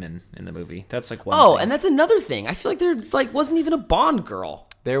the women in the movie? That's like one Oh, thing. and that's another thing. I feel like there like wasn't even a Bond girl.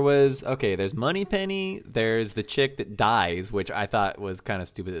 There's Moneypenny, there's the chick that dies, which I thought was kind of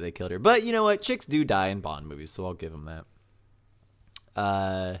stupid that they killed her. But you know what? Chicks do die in Bond movies, so I'll give them that.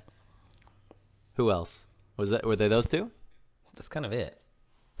 Who else? Were they those two? That's kind of it.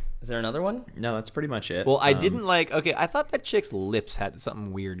 Is there another one? No, that's pretty much it. Well, I didn't like. Okay, I thought that chick's lips had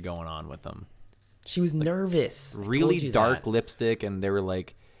something weird going on with them. She was nervous. I Really told you dark that. lipstick, and they were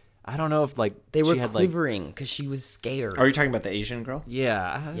like, I don't know if like They were she had like, quivering because she was scared. Are you talking about the Asian girl? there's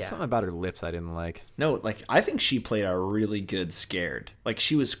Yeah. something about her lips I didn't like. No, like, I think she played a really good scared. Like,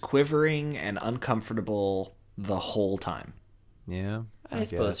 she was quivering and uncomfortable the whole time. Yeah, I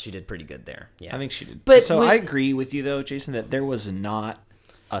suppose guess. she did pretty good there. Yeah, I think she did. But so when- I agree with you, though, Jason, that there was not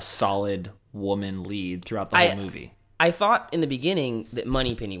a solid woman lead throughout the whole movie. I thought in the beginning that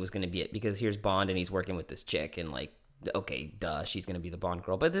Moneypenny was going to be it because here's Bond and he's working with this chick and like, okay, duh, she's going to be the Bond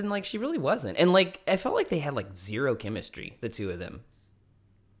girl. But then like she really wasn't. And like I felt like they had like zero chemistry, the two of them.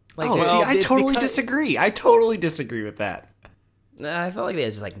 Like Oh, they- see, I it's totally because- disagree. I totally disagree with that. I felt like they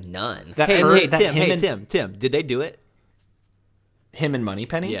had just like none. That Hey, her- hey, that Tim, him hey, and- Tim, did they do it? Him and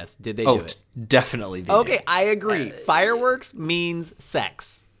Moneypenny? Yes, did they Oh, do it? definitely. They Okay, did. I agree. Fireworks means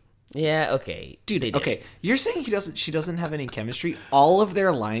sex. Yeah, okay. Dude, They did. okay, you're saying she doesn't have any chemistry? All of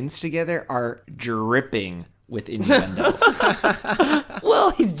their lines together are dripping with innuendo.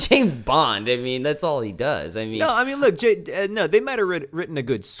 Well, he's James Bond. I mean, that's all he does. I mean, No, I mean, look, no, they might have written a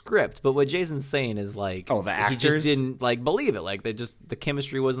good script, but what Jason's saying is like, Oh, the he just actors? didn't like believe it. Like, the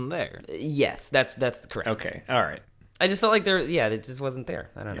chemistry wasn't there. yes, that's correct. Okay, all right. I just felt like it just wasn't there.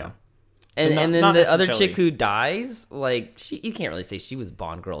 I don't Yeah. know. So And not- and then not the other necessarily- chick who dies, like you can't really say she was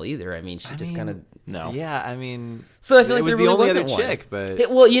Bond girl either. I mean, she just kind of. No. Yeah, I mean, So I feel like it was there the really only other wasn't one. chick, but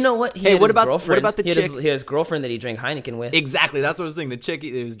Well, you know what? He Hey, had what his about girlfriend. the he had his- chick- he had his girlfriend that he drank Heineken with. exactly that's what I was thinking. The chick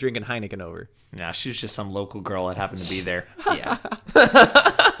he was drinking Heineken over. Nah, she was just some local girl that happened to be there. Yeah.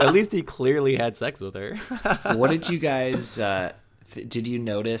 At least he clearly had sex with her. What did you guys? Did you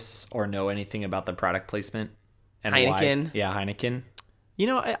notice or know anything about the product placement? And Heineken? Why? Yeah, Heineken. You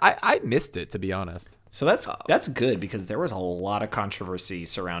know, I missed it, to be honest. So that's good because there was a lot of controversy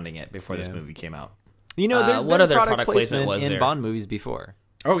surrounding it before this Yeah. movie came out. You know, there's what been other product product placement placement was in there? Bond movies before.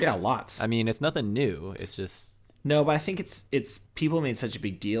 Oh yeah, lots. I mean, it's nothing new. It's just No, but I think it's people made such a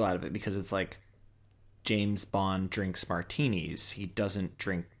big deal out of it because it's like James Bond drinks martinis. He doesn't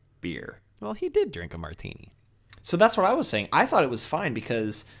drink beer. well, he did drink a martini. So that's what I was saying. I thought it was fine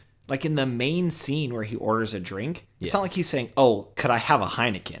because like in the main scene where he orders a drink, it's Yeah. not like he's saying, "Oh, could I have a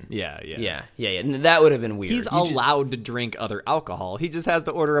Heineken?" Yeah. Yeah. And that would have been weird. He's allowed to drink other alcohol. He just has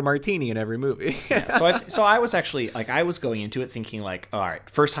to order a martini in every movie. So I was actually like I was going into it thinking like, all right,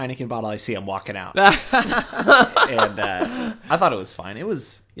 first Heineken bottle I see, I'm walking out, and I thought it was fine. It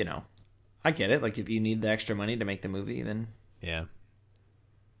was, I get it. Like if you need the extra money to make the movie, then Yeah.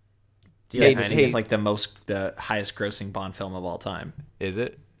 Do you like Heineken's Heineken? like the highest grossing Bond film of all time. Is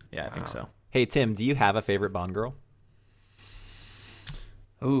it? Yeah, I think so. Hey, Tim, do you have a favorite Bond girl?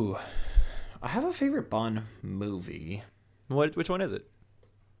 Ooh, I have a favorite Bond movie. Which one is it?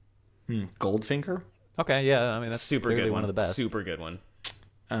 Goldfinger. Okay, yeah, I mean that's super clearly good one of the best. Super good one.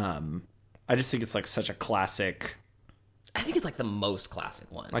 I just think it's like such a classic. I think it's like the most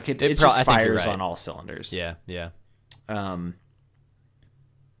classic one. Like it I just think you're fires right. on all cylinders. Yeah, yeah.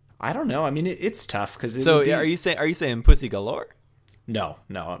 I don't know. I mean, it's tough because. So, are you saying Pussy Galore? No,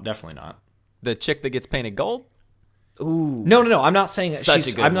 definitely not. The chick that gets painted gold? Ooh. No. I'm not saying Such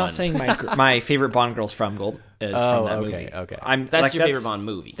a good I'm not one. saying my favorite Bond girl's from Gold is from that okay, movie. okay. That's your favorite Bond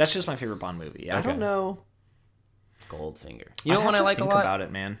movie. That's just my favorite Bond movie. I Okay. don't know. Goldfinger. You know I'd what have I to like a think lot? about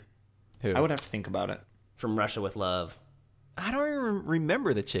it, man. Who? I would have to think about it. From Russia with Love. I don't even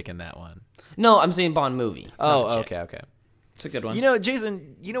remember the chick in that one. No, I'm saying Bond movie. not Oh, the chick. okay. It's a good one. You know,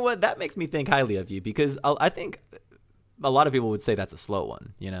 Jason, you know what? That makes me think highly of you because I think a lot of people would say that's a slow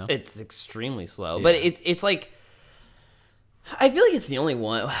one, you know? It's extremely slow, but it's like I feel like it's the only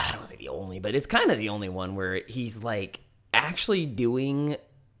one. I don't want to say the only, but it's kind of the only one where he's like actually doing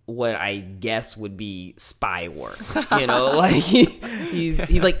what I guess would be spy work. You know, like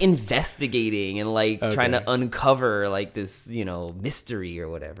he's like investigating and like trying to uncover like this mystery or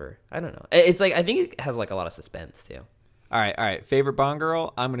whatever. I don't know. It's like I think it has like a lot of suspense too. All right. Favorite Bond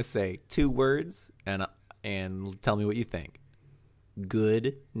girl? I'm going to say 2 words and tell me what you think.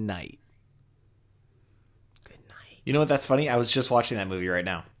 Good night. Good night. You know what? That's funny. I was just watching that movie right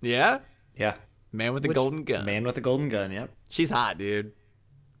now. Yeah? Yeah. Man with the golden gun. Man with the golden gun. Yep. She's hot, dude.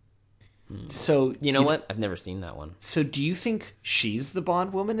 So You know what? I've never seen that one. So do you think she's the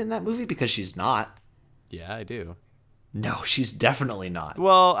Bond woman in that movie? Because she's not. Yeah, I do. No, she's definitely not.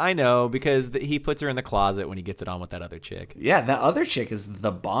 Well, I know because he puts her in the closet when he gets it on with that other chick. Yeah, that other chick is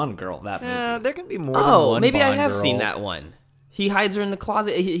the Bond girl. That movie. There can be more than Oh, one maybe I Bond have girl. seen that one. He hides her in the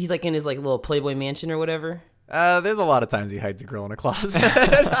closet. He's like in his like little Playboy mansion or whatever. There's a lot of times he hides a girl in a closet.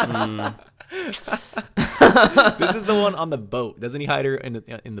 This is the one on the boat. Doesn't he hide her in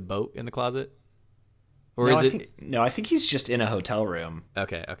the boat in the closet? Or No, is it? I think he's just in a hotel room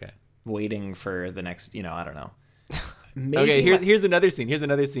Okay. waiting for the next. I don't know. Okay, here's another scene. Here's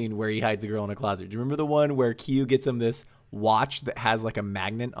another scene where he hides a girl in a closet. Do you remember the one where Q gets him this watch that has like a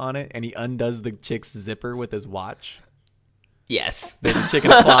magnet on it, and he undoes the chick's zipper with his watch? Yes. There's a chick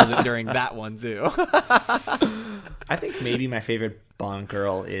in a closet during that one too. I think maybe my favorite Bond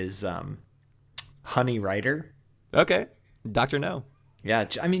girl is Honey Rider. Okay, Dr. No. Yeah,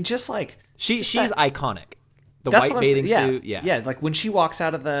 I mean, just like She's iconic. The that's white what I'm bathing saying. suit. Yeah. yeah. Like when she walks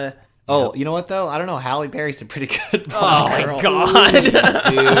out of the. Oh, you know what though? I don't know. Halle Berry's a pretty good Oh Bond girl. my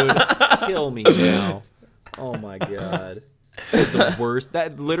god, dude, kill me now. Oh my god, that is the worst.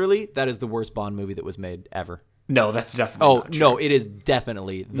 That is the worst Bond movie that was made ever. No, that's definitely. Oh not true. no, it is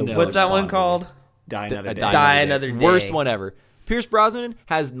definitely the No. worst. What's that one Bond called? movie. Die Another Day. Die Another Day. Worst one ever. Pierce Brosnan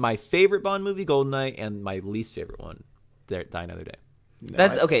has my favorite Bond movie, Goldeneye, and my least favorite one, Die Another Day.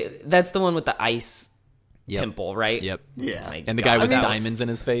 That's okay. That's the one with the ice temple, right? Yep. Yeah. Oh my And the God. guy with diamonds in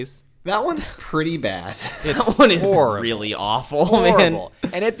his face. That one's pretty bad. That one is horrible. really awful, Horrible.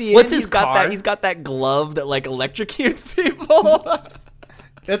 man. And at the What's end, his car? He's got that glove that like electrocutes people.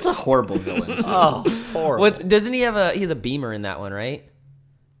 That's a horrible villain. Too. Oh, horrible. What doesn't he have he has a Beamer in that one, right?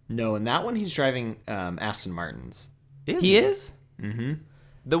 No, in that one he's driving Aston Martins. He is?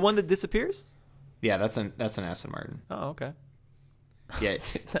 The one that disappears? Yeah, that's an Aston Martin. Oh, okay. Yeah,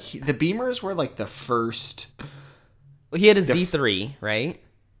 the Beamers were like the first. Well, he had a Z3, right?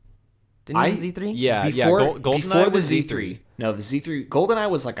 Didn't he have a Z3? Yeah, Before, Goldeneye before the was Z3. No, the Z3. GoldenEye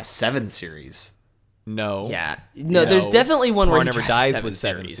was like a 7 series. No. Yeah. No, there's definitely one Tomorrow where he Never drives Dies a 7 was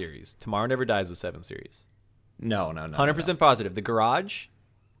 7 series. series. Tomorrow Never Dies was 7 series. No. 100% positive. The Garage,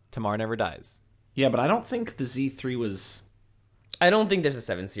 Tomorrow Never Dies. Yeah, but I don't think the Z3 was. I don't think there's a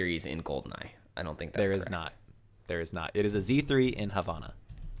 7 series in GoldenEye. I don't think that's There is correct. not. There is not. It is a Z3 in Havana.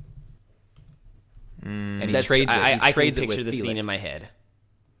 And he That's, trades it. He I trades can it with picture the Felix. scene in my head.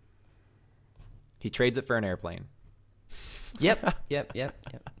 He trades it for an airplane. Yep.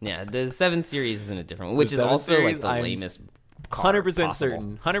 Yeah, the 7 series isn't a different one, which The is 7 also series, like the I'm lamest. car 100% possible.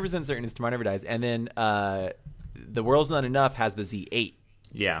 certain. 100% certain is Tomorrow Never Dies. And then The World's Not Enough has the Z8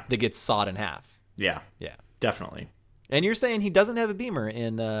 Yeah. that gets sawed in half. Yeah. Yeah. Definitely. And you're saying he doesn't have a Beamer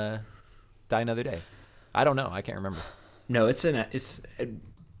in Die Another Day? I don't know. I can't remember. No, it's.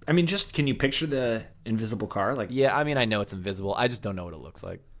 I mean, just can you picture the invisible car? Like, Yeah, I mean, I know it's invisible. I just don't know what it looks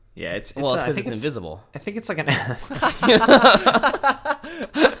like. yeah, it's Well, it's I because think it's invisible. I think it's like an.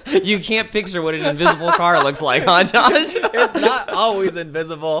 You can't picture what an invisible car looks like, huh, Josh? It's not always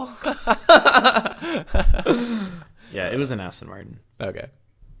invisible. Yeah, it was an Aston Martin. Okay.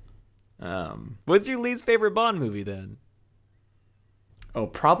 Um. What's your least favorite Bond movie then? Oh,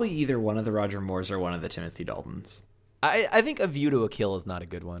 probably either one of the Roger Moores or one of the Timothy Daltons. I think A View to a Kill is not a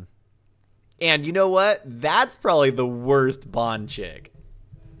good one. And you know what? That's probably the worst Bond chick.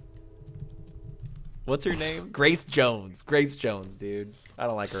 What's her name? Grace Jones. Grace Jones, dude. I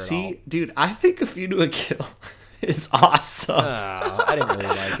don't like her at all. See, dude, I think A View to a Kill is awesome. Oh, I didn't really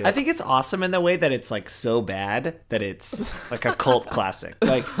like it. I think it's awesome in the way that it's like so bad that it's like a cult classic.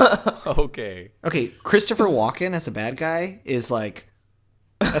 Like, Okay. okay, Christopher Walken as a bad guy is like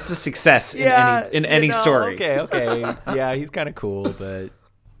that's a success Yeah. in any story. Okay. Yeah, he's kind of cool, but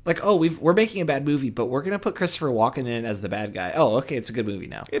Like, oh, we're making a bad movie, but we're gonna put Christopher Walken in it as the bad guy. Oh, okay, it's a good movie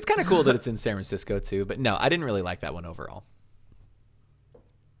now. it's kind of cool that it's in San Francisco too. But no, I didn't really like that one overall.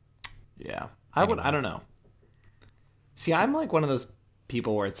 Yeah, I don't know. See, I'm like one of those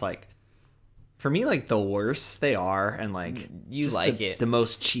people where it's like, for me, like the worse they are, and like You just like the, it. the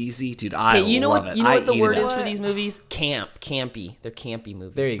most cheesy, dude. I Hey, you know love what? it. You know I what the eat word it is up. for these movies? Campy. They're campy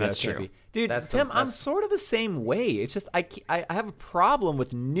movies. There you go, That's true. Chippy. Dude, That's Tim, I'm that's- sort of the same way. It's just I have a problem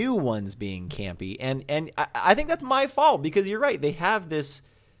with new ones being campy, and I think that's my fault because you're right. They have this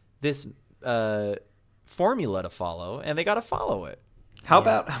formula to follow, and they got to follow it. How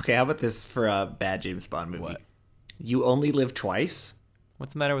about this for a bad James Bond movie? What? You Only Live Twice,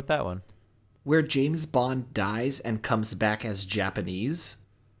 What's the matter with that one? where James Bond dies and comes back as Japanese.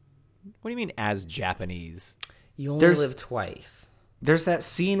 What do you mean as Japanese? You only There's- live twice. there's that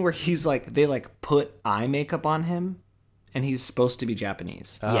scene where he's like, they like put eye makeup on him, and he's supposed to be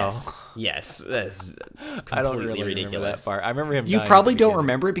Japanese. Yes, that's I don't completely really remember that part. I remember him. You dying probably at the don't beginning.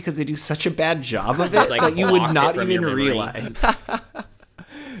 remember it because they do such a bad job of it Like, that you blocked would it not from even your memory. realize.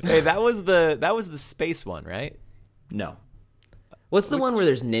 Hey, that was the space one, right? No. What's the one where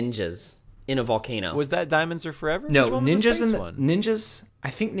there's ninjas in a volcano? Was that Diamonds Are Forever? No, Which one was the ninjas space in the one? ninjas. I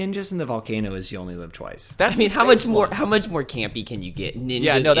think ninjas in the volcano is You Only Live Twice. That's I mean, the how much space more? one. How much more campy can you get? Ninjas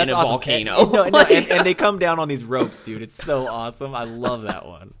Yeah, no, that's in a awesome. volcano. And they come down on these ropes, dude. It's so awesome. I love that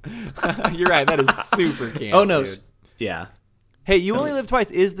one. You're right. That is super camp. Oh no, dude. yeah, Hey, You Only Live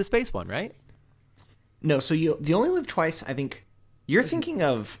Twice is the space one, right? no. So you Only Live Twice. I think you're thinking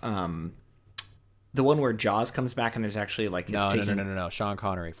of the one where Jaws comes back and there's actually like it's No. Sean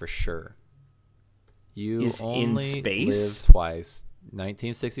Connery for sure. You Is in only space? live twice.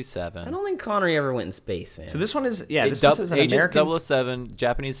 1967. I don't think Connery ever went in space, man. So this one is this Dub- one is an Agent American. 007,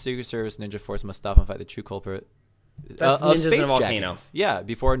 Japanese Secret Service Ninja Force must stop and fight the true culprit That's of ninjas in a space volcano. jackings. Yeah,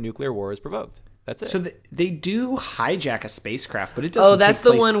 before a nuclear war is provoked. That's it. So they do hijack a spacecraft, but it doesn't. Oh, that's take the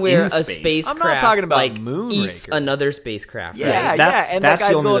place one where in a space. spacecraft I'm not talking about like Moonraker. eats another spacecraft. yeah, right? That's- and that's that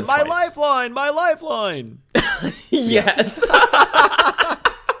You guy's Only going, Live my Twice." lifeline, my lifeline. Yes.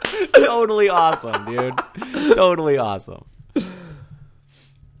 Totally awesome, dude. Totally awesome.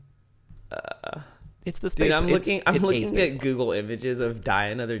 It's the space. Dude, I'm looking it's a at space one. Google images of Die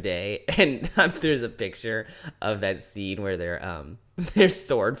Another Day, and there's a picture of that scene where they're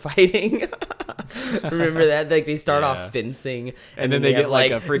sword fighting. Remember that? Like they start Yeah. off fencing, And then they get, have,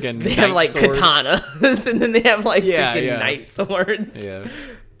 like, a freaking they have knight like sword. katanas, and then they have like Yeah, freaking yeah. knight swords.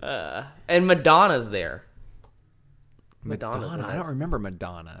 Yeah. And Madonna's there. Madonna. in I it. don't remember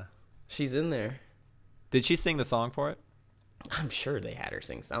Madonna. She's in there. Did she sing the song for it? I'm sure they had her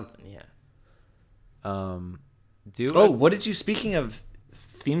sing something. Yeah. What did you? Speaking of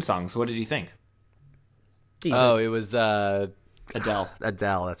theme songs, what did you think? Oh, it was Adele.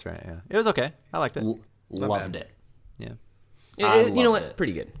 Adele. That's right. Yeah, it was okay. I liked it. Loved it. Yeah. I You know loved what? it.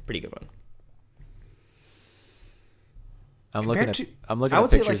 Pretty good one. I'm looking at Compared to- I'm I looking at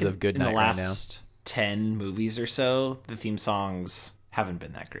would say, pictures like, of Good in Night the right now. last 10 movies or so, the theme songs haven't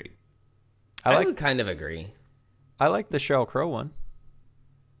been that great. I would kind of agree. I like the Sheryl Crow one.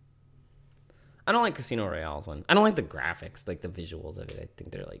 I don't like Casino Royale's one. I don't like the graphics, like the visuals of it. I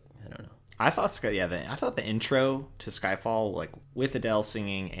think they're like, I don't know. I thought the intro to Skyfall, like with Adele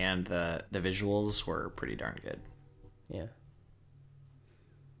singing and the visuals, were pretty darn good. Yeah.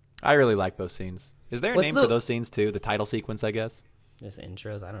 I really like those scenes. Is there a What's name the- for those scenes too? The title sequence, I guess. Just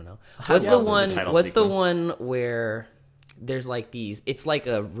intros, I don't know. What's Yeah, the it's one the title what's the sequence. one where there's like these it's like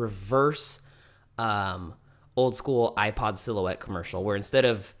a reverse old school iPod silhouette commercial where instead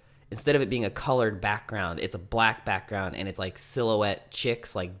of it being a colored background, it's a black background and it's like silhouette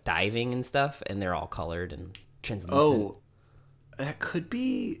chicks like diving and stuff and they're all colored and translucent. Oh, that could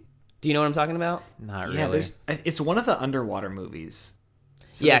be. Do you know what I'm talking about? Not Yeah, really. it's one of the underwater movies.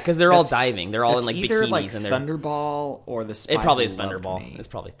 So Yeah, that's- because they're all that's- diving. They're all in that's like either bikinis like and they're Thunderball or the Spy it probably Who is Loved Thunderball. Me. It's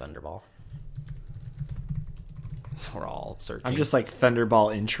probably Thunderball. So we're all searching. I'm just like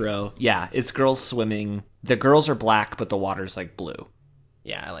Thunderball intro. Yeah, it's girls swimming. The girls are black, but the water's like blue.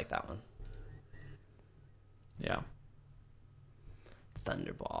 yeah, I like that one. Yeah.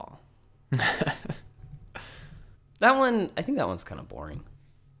 Thunderball. That one, I think that one's kind of boring.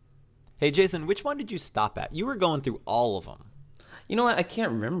 Hey, Jason, which one did you stop at? You were going through all of them. You know what? I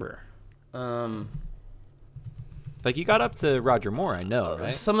can't remember. Like you got up to Roger Moore, I know,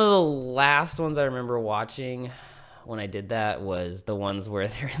 right? Some of the last ones I remember watching when I did that was the ones where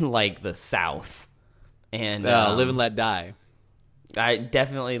they're in like the South. And Live and Let Die. I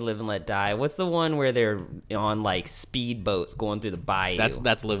definitely Live and Let Die. What's the one where they're on like speedboats going through the bayou?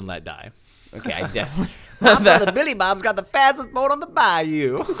 That's Live and Let Die. Okay, I definitely. My brother Billy Bob's got the fastest boat on the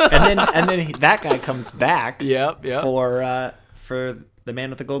bayou. And then that guy comes back. Yep. For the man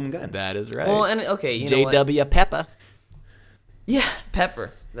with the golden gun. That is right. Well, and okay, you know what? J.W. Pepper. Yeah,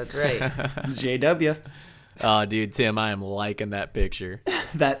 Pepper. That's right. JW. Oh, dude, Tim, I am liking that picture.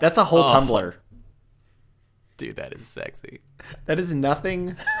 That's a whole Tumblr. Dude, that is sexy. That is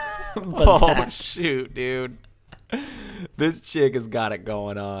nothing but Oh, that. shoot, dude. This chick has got it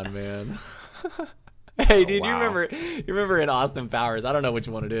going on, man. Hey, dude, wow. you remember in Austin Powers? I don't know which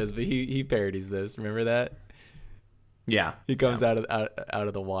one it is, but he parodies this. Remember that? Yeah. He comes out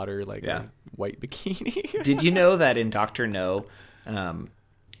of the water like Yeah. a white bikini. Did you know that in Doctor No,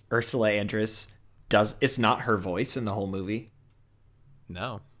 Ursula Andress it's not her voice in the whole movie?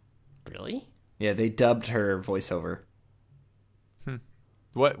 No. Really? Yeah, they dubbed her voiceover.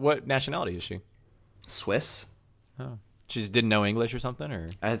 What nationality is she? Swiss. Oh. She just didn't know English or something, or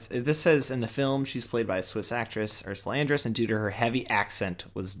This says in the film she's played by a Swiss actress, Ursula Andress, and due to her heavy accent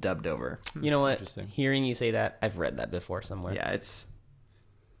was dubbed over. You know what? Interesting. Hearing you say that, I've read that before somewhere. Yeah, it's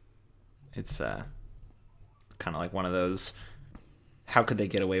kind of like one of those, how could they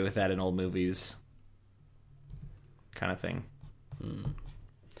get away with that in old movies kind of thing.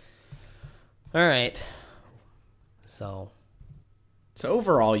 All right. So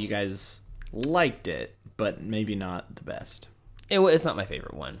overall, you guys liked it, but maybe not the best. it's not my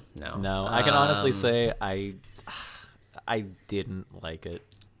favorite one. No. I can honestly say I didn't like it.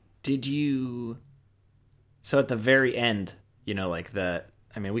 Did you? So at the very end, like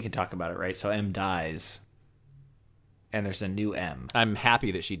we can talk about it, right? So M dies, and there's a new M. I'm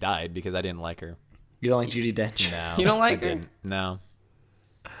happy that she died because I didn't like her. You don't like Judi Dench? No, You don't like I her? didn't. No,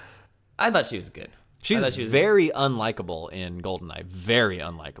 I thought she was good. she's I thought she was very unlikable in Goldeneye. Very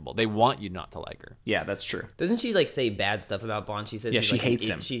unlikable. They want you not to like her. Yeah, that's true. Doesn't she like say bad stuff about Bond? She says Yeah, he's she like hates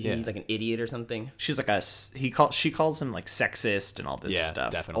an, him. He's like an idiot or something. She's like she calls him like sexist and all this Yeah,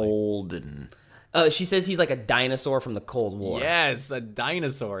 stuff. definitely. Old and She says he's like a dinosaur from the Cold War. Yes, a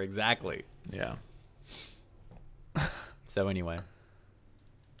dinosaur. Exactly. yeah. So anyway,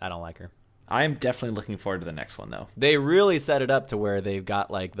 I don't like her. I am definitely looking forward to the next one though. They really set it up to where they've got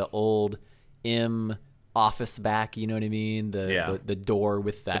like the old M office back. You know what I mean? The door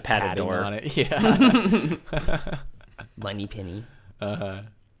with that padded padding door on it. Yeah. Money Penny.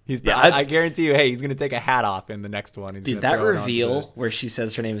 I guarantee you. Hey, he's gonna take a hat off in the next one. He's Dude, gonna that throw it onto reveal where she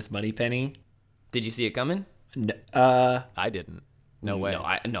says her name is Moneypenny. Did you see it coming? I didn't. No way.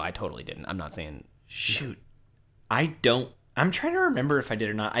 No, I totally didn't. I'm not saying. Shoot. I'm trying to remember if I did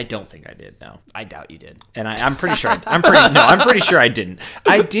or not. I don't think I did. No, I doubt you did. and I'm pretty sure. I'm pretty sure I didn't.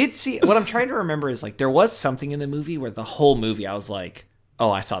 I did see. What I'm trying to remember is like there was something in the movie where the whole movie I was like,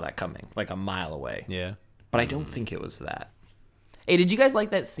 oh, I saw that coming, like a mile away. Yeah. But I don't think it was that. Hey, did you guys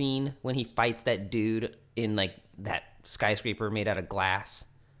like that scene when he fights that dude in like that skyscraper made out of glass?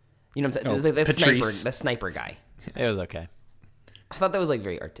 You know what I'm saying? Oh, That sniper guy. It was okay. I thought that was like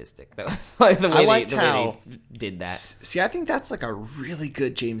very artistic. That was like the way, liked the way how- they did that. See, I think that's like a really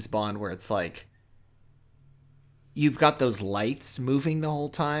good James Bond where it's like you've got those lights moving the whole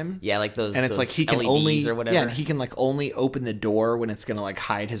time. Yeah, like those. And it's those like he can LEDs only or whatever. Yeah, and he can like only open the door when it's gonna like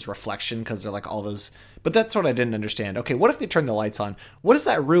hide his reflection because they're like all those. But that's what I didn't understand. Okay, what if they turn the lights on? What does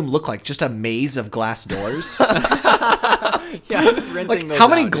that room look like? Just a maze of glass doors? Yeah, I was renting Like those how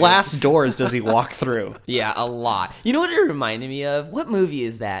many out, dude. glass doors does he walk through? Yeah, a lot. You know what it reminded me of? What movie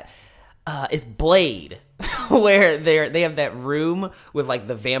is that? It's Blade, where they have that room with like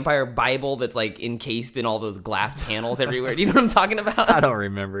the vampire Bible that's like encased in all those glass panels everywhere. Do you know what I'm talking about? I don't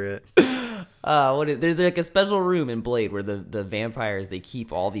remember it. There's like a special room in Blade where the vampires they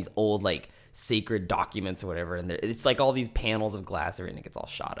keep all these old like sacred documents or whatever, and it's like all these panels of glass, and it gets all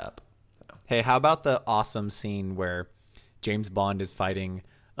shot up. Hey, how about the awesome scene where James Bond is fighting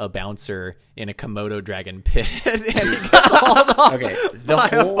a bouncer in a Komodo dragon pit and he gets hauled off Okay, by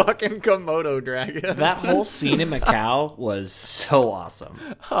a fucking Komodo dragon. that whole scene in Macau was so awesome.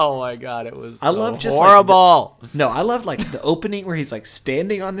 Oh my god, it was. I love just horrible. No, I love like the opening where he's like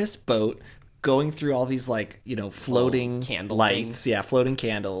standing on this boat, going through all these like floating candle lights, things. yeah, floating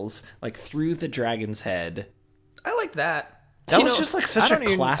candles, like through the dragon's head. I like that. That was just like such I a don't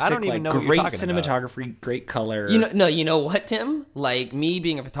even- I classic, don't even like know what you're great talking about. cinematography, great color. You know what, Tim? Like me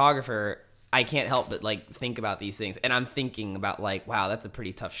being a photographer, I can't help but like think about these things, and I'm thinking about like, wow, that's a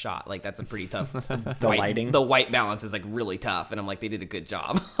pretty tough shot. Like that's a pretty tough. the lighting? the white balance is like really tough, and I'm like, they did a good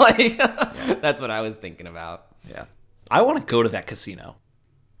job. Like that's what I was thinking about. Yeah, I want to go to that casino.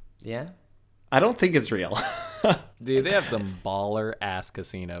 Yeah. I don't think it's real. Dude, they have some baller ass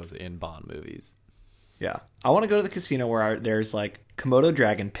casinos in Bond movies. Yeah, I want to go to the casino where there's like Komodo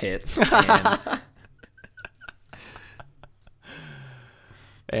dragon pits. And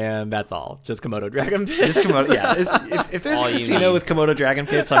And that's all. Just Komodo dragon pits. just Komodo, yeah. If there's All a you casino need. with Komodo dragon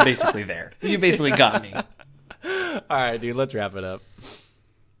pits, I'm basically there. You basically got me. All right, dude, let's wrap it up.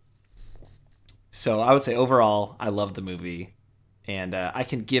 So I would say overall, I love the movie, and I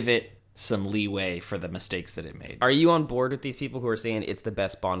can give it some leeway for the mistakes that it made. Are you on board with these people who are saying it's the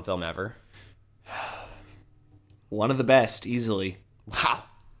best Bond film ever? One of the best, easily. Wow.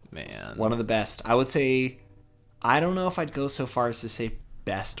 Man. One of the best. I would say, I don't know if I'd go so far as to say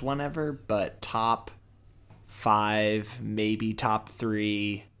best one ever, but top 5, maybe top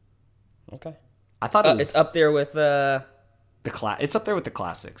 3. Okay. I thought it was It's up there with it's up there with the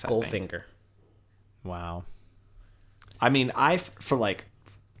classics. I think. Goldfinger. Wow. I mean,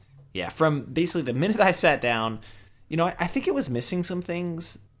 from basically the minute I sat down, I think it was missing some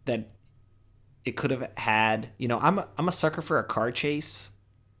things that it could have had, I'm a sucker for a car chase.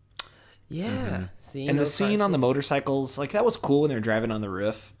 Yeah. And the scene on the motorcycles, like that was cool when they're driving on the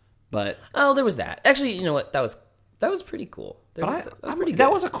roof, but there was that. Actually, you know what? That was pretty cool. That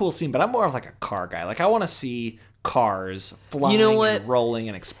was a cool scene, but I'm more of like a car guy. Like I want to see cars flying and rolling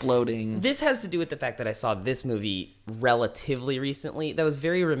and exploding. This has to do with the fact that I saw this movie relatively recently. That was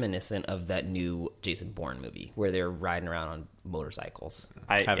very reminiscent of that new Jason Bourne movie where they're riding around on motorcycles.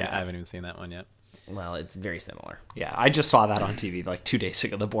 I haven't even seen that one yet. Well, it's very similar. Yeah, I just saw that on TV like 2 days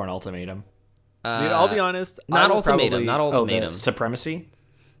ago, the Bourne Ultimatum. Dude, I'll be honest. Not Ultimatum. The Supremacy?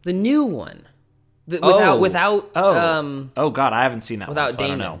 The new one. Without oh God, I haven't seen that without one. So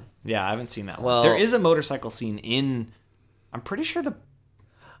Damon. I don't know. Yeah, I haven't seen that Well, one. There is a motorcycle scene in, I'm pretty sure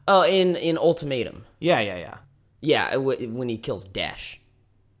in Ultimatum. Yeah. Yeah, when he kills Dash.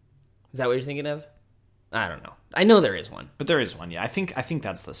 Is that what you're thinking of? I don't know. I know there is one. But there is one, yeah. I think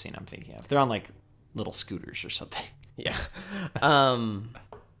that's the scene I'm thinking of. They're on like little scooters or something. Yeah.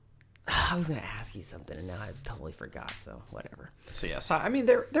 I was going to ask you something, and now I totally forgot, so whatever. So, yeah. So, I mean,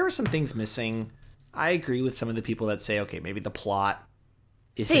 there were some things missing. I agree with some of the people that say, okay, maybe the plot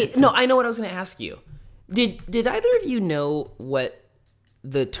is... Hey, no, I know what I was going to ask you. Did either of you know what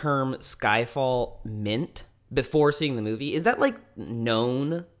the term Skyfall meant before seeing the movie? Is that, like,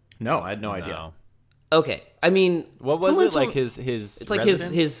 known? No, I had no idea. No. Okay. I mean... What was it? Like his It's like residence?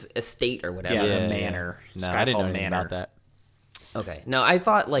 his estate or whatever. Yeah, the manor. No, Skyfall I didn't know anything Manor. about that. Okay. No, I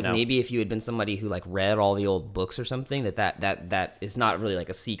thought like No. maybe if you had been somebody who like read all the old books or something that is not really like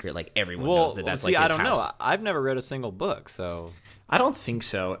a secret. Like everyone knows that that's see, like his I don't house. know. I've never read a single book, so I don't think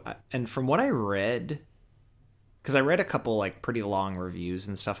so. And from what I read, because I read a couple like pretty long reviews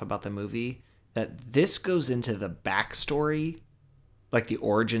and stuff about the movie, that this goes into the backstory, like the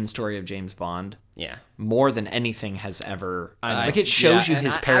origin story of James Bond, Yeah. more than anything has ever. I know. Like it shows you and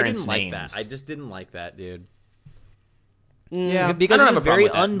his I parents' didn't like names. that. I just didn't like that, dude. Yeah. Because I it don't was have a problem very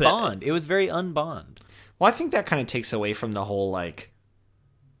with that, but- unbond. It was very unbond. Well, I think that kind of takes away from the whole like,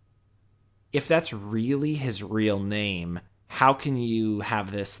 if that's really his real name, how can you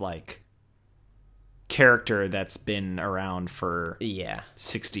have this like character that's been around for Yeah.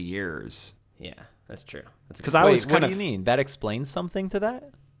 60 years? Yeah. That's true. That's Because I was Wait, kind what of do you mean? That explains something to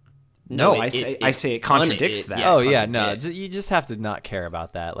that? No, No, I say it contradicts that. yeah, Oh yeah, no. contradict. You just have to not care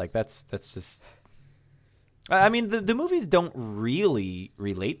about that. Like that's just. I mean, the movies don't really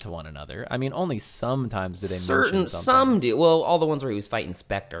relate to one another. I mean, only sometimes do they mention something. Some do. Well, all the ones where he was fighting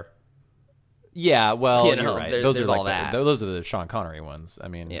Spectre. Yeah, well, You know, you're right. there's Those are all like that. those are the Sean Connery ones. I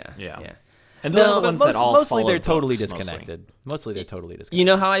mean, Yeah. Yeah. And those No, are the but ones that all mostly followed they're totally books, disconnected. Mostly they're totally disconnected. You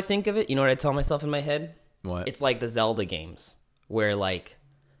know how I think of it? You know what I tell myself in my head? What? It's like the Zelda games, where like,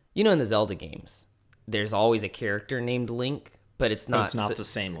 you know, in the Zelda games, there's always a character named Link, but it's not. it's not the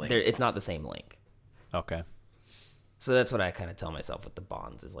same Link. It's not the same Link. Okay. So that's what I kind of tell myself with the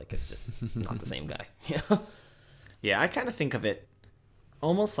Bonds is like it's just not the same guy. Yeah, I kind of think of it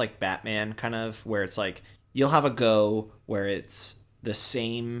almost like Batman, kind of, where it's like you'll have a go where it's the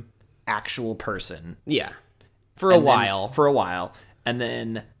same actual person Yeah, for a and then- while. and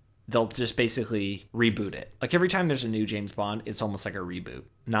then they'll just basically reboot it. Like every time there's a new James Bond, it's almost like a reboot,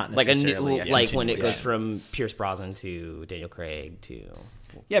 not Like a new, necessarily like when it goes continuation. from Pierce Brosnan to Daniel Craig to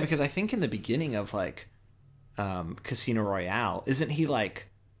Yeah, because I think in the beginning of like Casino Royale, isn't he like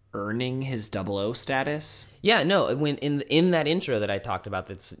earning his 00 status? Yeah, no, when in that intro that I talked about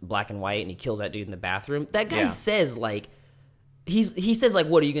that's black and white and he kills that dude in the bathroom, that guy Yeah. says like he says like,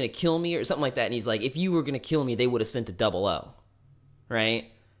 "What, are you going to kill me?" or something like that, and he's like, "If you were going to kill me, they would have sent a 00."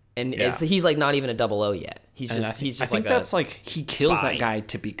 Right? And Yeah. so he's like not even a 00 yet. He's And just I he's just think like that's like he kills spy. that guy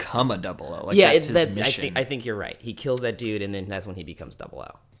to become a 00. Like yeah, that's his that mission. I think you're right. He kills that dude and then that's when he becomes 00.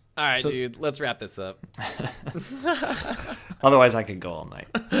 All right, dude. Let's wrap this up. Otherwise, I could go all night.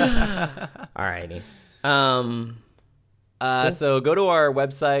 Alrighty. So go to our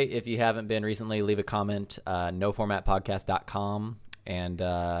website if you haven't been recently. Leave a comment, noformatpodcast.com, and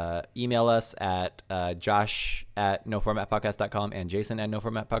email us at josh@noformatpodcast.com and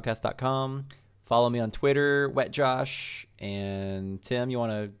jason@noformatpodcast.com. Follow me on Twitter, wetjosh. And Tim, you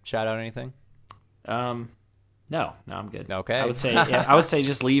want to shout out anything? No, I'm good. Okay. I would say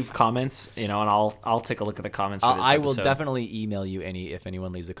just leave comments, and I'll take a look at the comments. For this I will episode. definitely email you if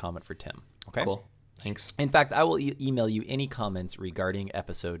anyone leaves a comment for Tim. Okay. Cool. Thanks. In fact, I will email you any comments regarding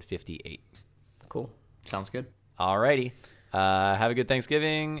episode 58. Cool. Sounds good. Alrighty. Have a good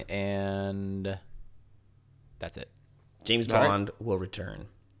Thanksgiving, and that's it. James All right. Bond will return.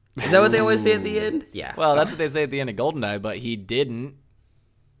 Is that what they always say at the end? Yeah. Well, that's what they say at the end of GoldenEye, but he didn't.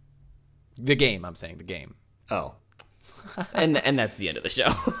 The game, I'm saying, the game. Oh, And that's the end of the show.